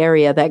nuanced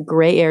area, that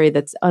gray area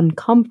that's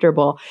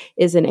uncomfortable,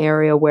 is an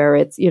area where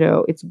it's,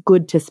 it's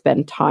good to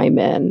spend time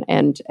in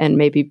and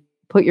maybe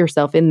put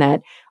yourself in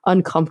that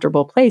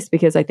uncomfortable place,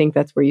 because I think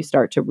that's where you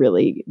start to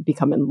really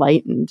become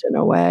enlightened in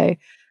a way.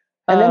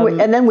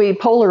 And then we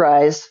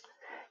polarize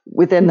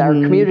within our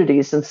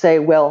communities and say,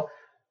 well,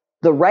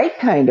 the right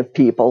kind of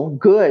people,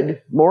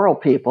 good, moral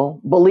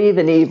people, believe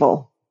in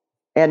evil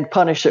and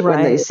punish it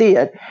when they see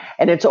it.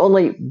 And it's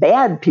only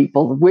bad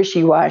people,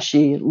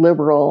 wishy-washy,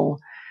 liberal,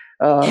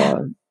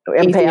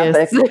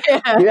 empathic,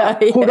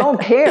 who don't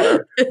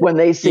care when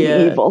they see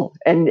evil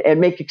and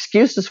make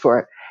excuses for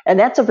it. And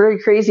that's a very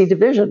crazy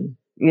division.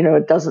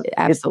 It doesn't.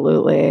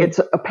 Absolutely. It's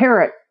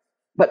apparent,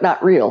 but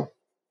not real.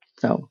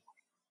 So.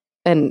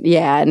 And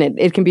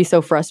it can be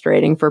so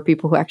frustrating for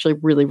people who actually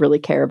really, really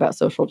care about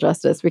social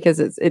justice, because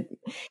it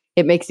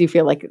makes you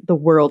feel like the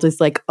world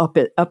is like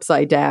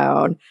upside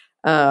down.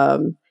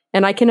 And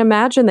I can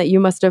imagine that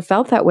you must have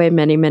felt that way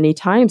many, many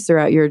times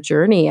throughout your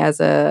journey as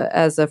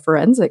a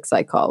forensic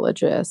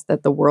psychologist,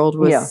 that the world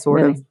was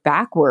sort of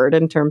backward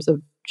in terms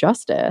of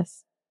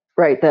justice.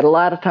 Right. That a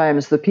lot of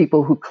times the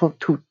people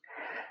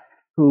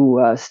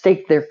who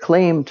staked their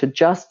claim to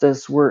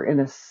justice were, in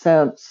a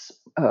sense,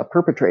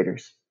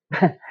 perpetrators.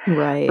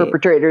 Right.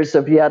 Perpetrators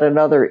of yet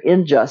another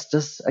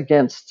injustice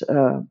against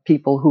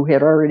people who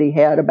had already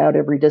had about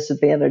every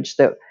disadvantage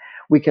that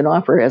we can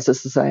offer as a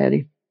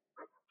society.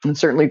 And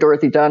certainly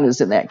Dorothy Dunn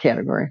is in that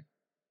category.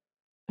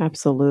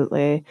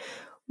 Absolutely.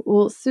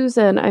 Well,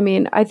 Susan,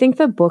 I think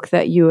the book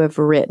that you have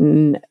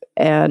written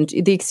and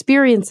the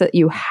experience that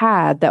you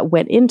had that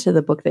went into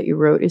the book that you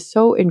wrote is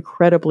so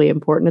incredibly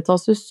important. It's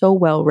also so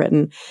well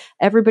written.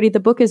 Everybody, the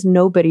book is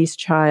Nobody's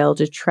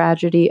Child, a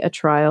tragedy, a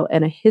trial,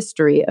 and a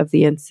history of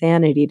the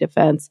insanity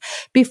defense.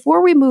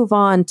 Before we move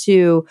on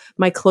to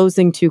my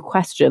closing two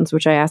questions,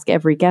 which I ask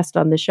every guest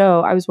on the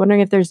show, I was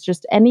wondering if there's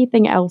just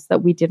anything else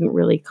that we didn't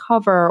really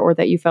cover or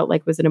that you felt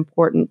like was an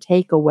important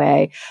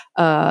takeaway,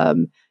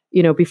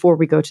 before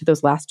we go to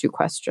those last two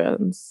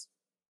questions.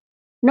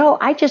 No,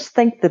 I just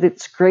think that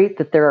it's great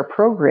that there are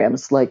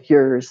programs like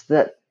yours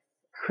that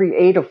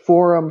create a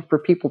forum for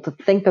people to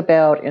think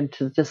about and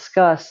to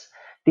discuss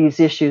these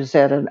issues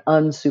at an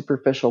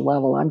unsuperficial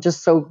level. I'm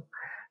just so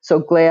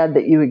glad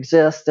that you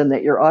exist and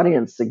that your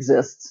audience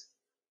exists.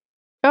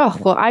 Oh,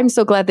 well, I'm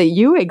so glad that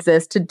you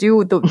exist to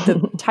do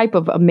the type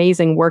of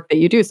amazing work that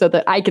you do so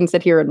that I can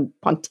sit here and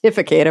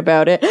pontificate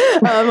about it.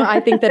 I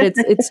think that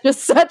it's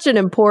just such an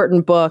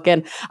important book.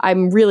 And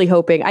I'm really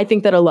hoping, I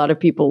think that a lot of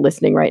people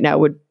listening right now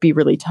would be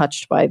really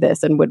touched by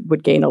this and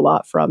would gain a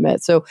lot from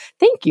it. So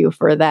thank you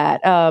for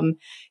that.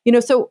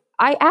 So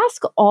I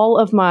ask all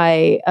of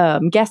my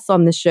guests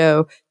on the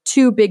show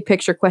 2 big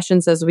picture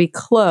questions as we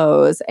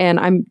close. And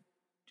I'm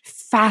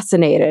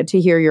fascinated to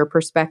hear your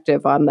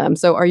perspective on them.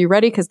 So are you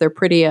ready? Because they're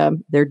pretty,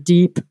 they're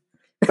deep.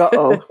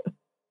 Uh-oh.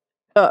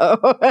 Uh-oh.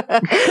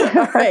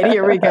 All right,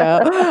 here we go.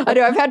 I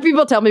know I've had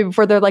people tell me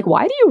before, they're like,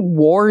 why do you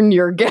warn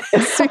your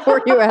guests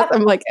before you ask?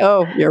 I'm like,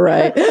 oh, you're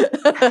right.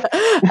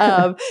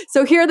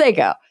 So here they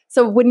go.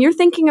 So when you're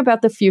thinking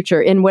about the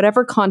future in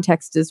whatever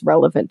context is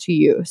relevant to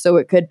you, so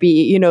it could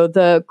be,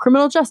 the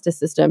criminal justice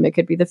system, it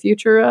could be the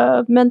future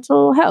of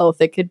mental health,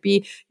 it could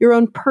be your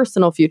own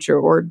personal future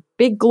or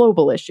big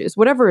global issues,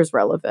 whatever is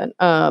relevant.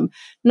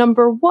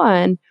 Number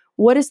 1,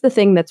 what is the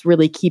thing that's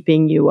really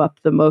keeping you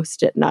up the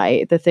most at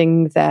night? The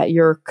thing that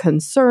you're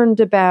concerned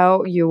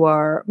about, you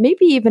are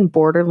maybe even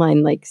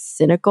borderline like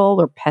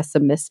cynical or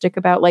pessimistic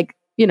about, like,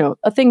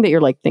 a thing that you're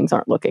like, things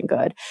aren't looking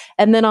good.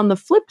 And then on the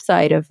flip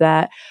side of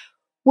that,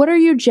 what are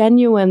you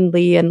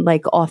genuinely and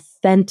like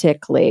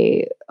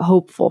authentically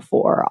hopeful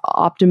for,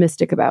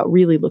 optimistic about,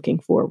 really looking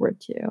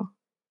forward to?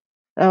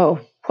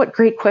 Oh, what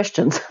great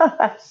questions.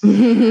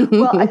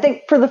 Well, I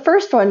think for the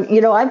first one,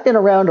 I've been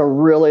around a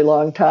really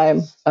long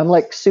time. I'm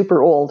like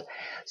super old.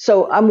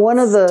 So I'm one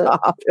of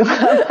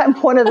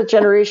the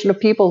generation of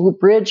people who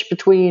bridge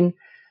between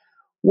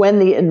when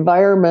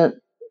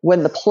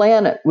the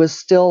planet was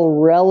still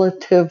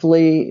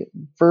relatively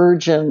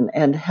virgin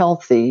and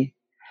healthy,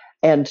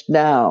 and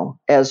now,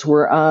 as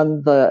we're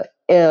on the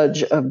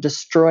edge of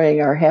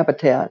destroying our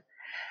habitat.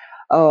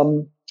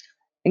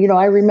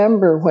 I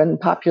remember when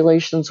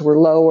populations were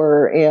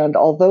lower, and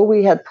although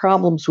we had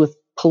problems with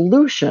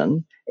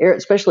pollution,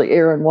 especially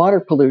air and water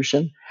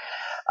pollution,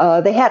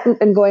 they hadn't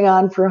been going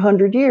on for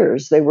 100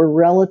 years. They were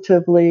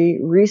relatively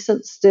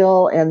recent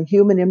still, and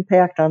human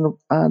impact on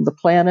the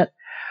planet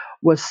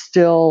was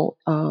still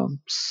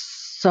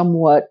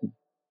somewhat,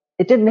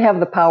 it didn't have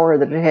the power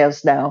that it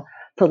has now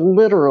to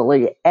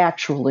literally,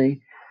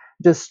 actually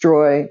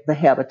destroy the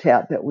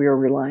habitat that we are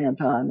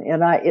reliant on.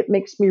 And it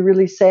makes me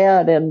really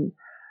sad and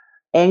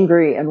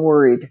angry and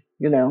worried,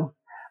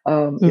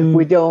 if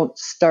we don't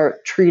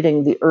start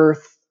treating the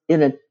earth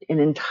in an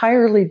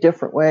entirely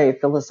different way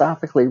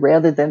philosophically,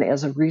 rather than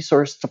as a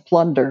resource to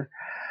plunder,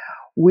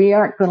 we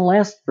aren't going to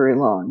last very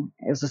long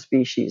as a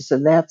species.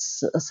 And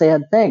that's a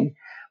sad thing,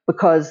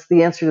 because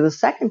the answer to the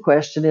second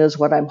question is,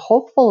 what I'm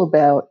hopeful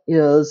about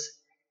is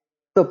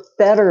the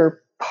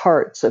better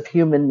parts of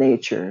human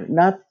nature,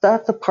 not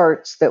the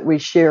parts that we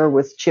share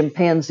with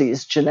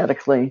chimpanzees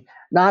genetically,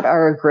 not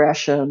our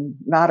aggression,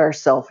 not our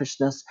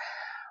selfishness,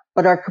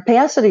 but our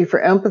capacity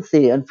for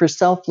empathy and for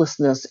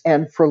selflessness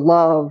and for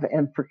love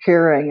and for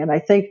caring. And I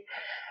think,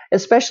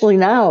 especially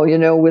now,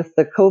 with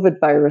the COVID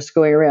virus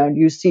going around,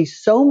 you see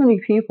so many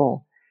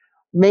people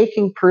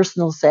making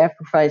personal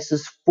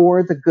sacrifices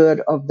for the good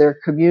of their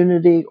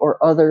community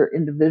or other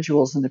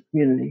individuals in the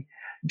community,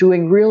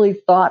 doing really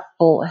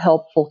thoughtful,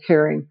 helpful,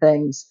 caring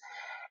things.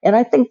 And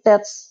I think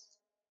that's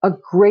a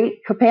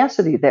great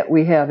capacity that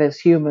we have as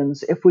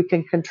humans if we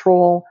can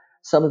control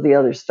some of the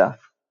other stuff.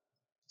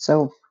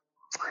 So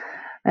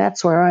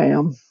that's where I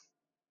am.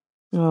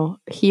 Well,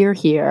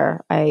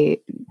 here. I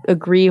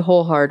agree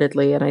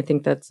wholeheartedly. And I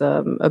think that's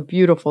a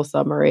beautiful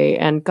summary.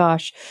 And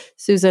gosh,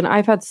 Susan,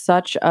 I've had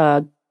such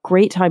a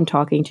great time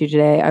talking to you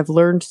today. I've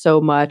learned so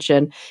much.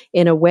 And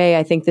in a way,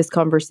 I think this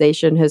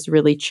conversation has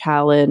really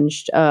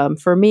challenged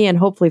for me, and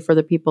hopefully for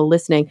the people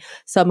listening,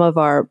 some of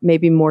our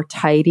maybe more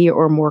tidy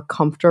or more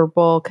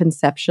comfortable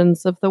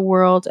conceptions of the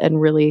world, and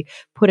really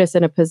put us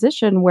in a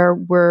position where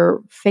we're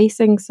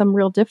facing some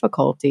real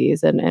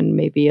difficulties, and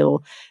maybe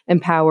it'll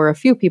empower a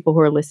few people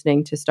who are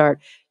listening to start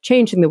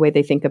changing the way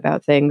they think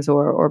about things,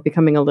 or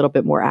becoming a little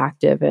bit more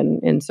active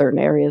in certain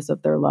areas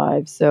of their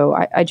lives. So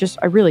I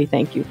really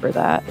thank you for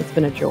that. It's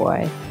been a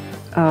joy.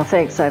 Oh,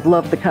 thanks. I've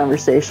loved the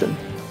conversation.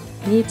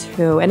 Me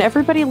too. And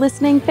everybody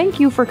listening, thank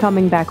you for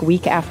coming back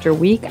week after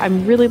week.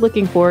 I'm really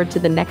looking forward to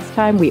the next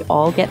time we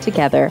all get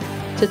together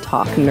to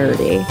talk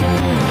nerdy.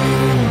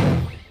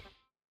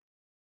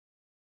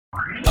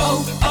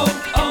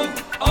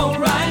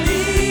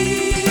 O'Reilly!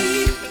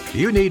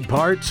 You need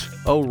parts?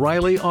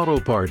 O'Reilly Auto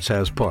Parts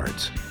has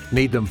parts.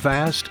 Need them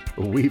fast?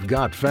 We've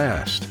got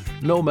fast.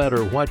 No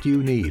matter what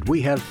you need,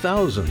 we have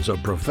thousands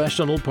of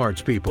professional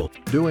parts people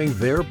doing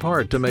their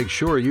part to make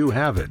sure you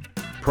have it.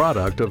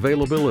 Product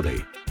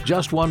availability.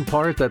 Just one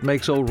part that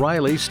makes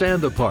O'Reilly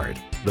stand apart.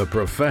 The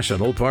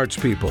professional parts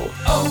people.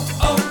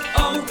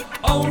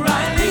 O'Reilly.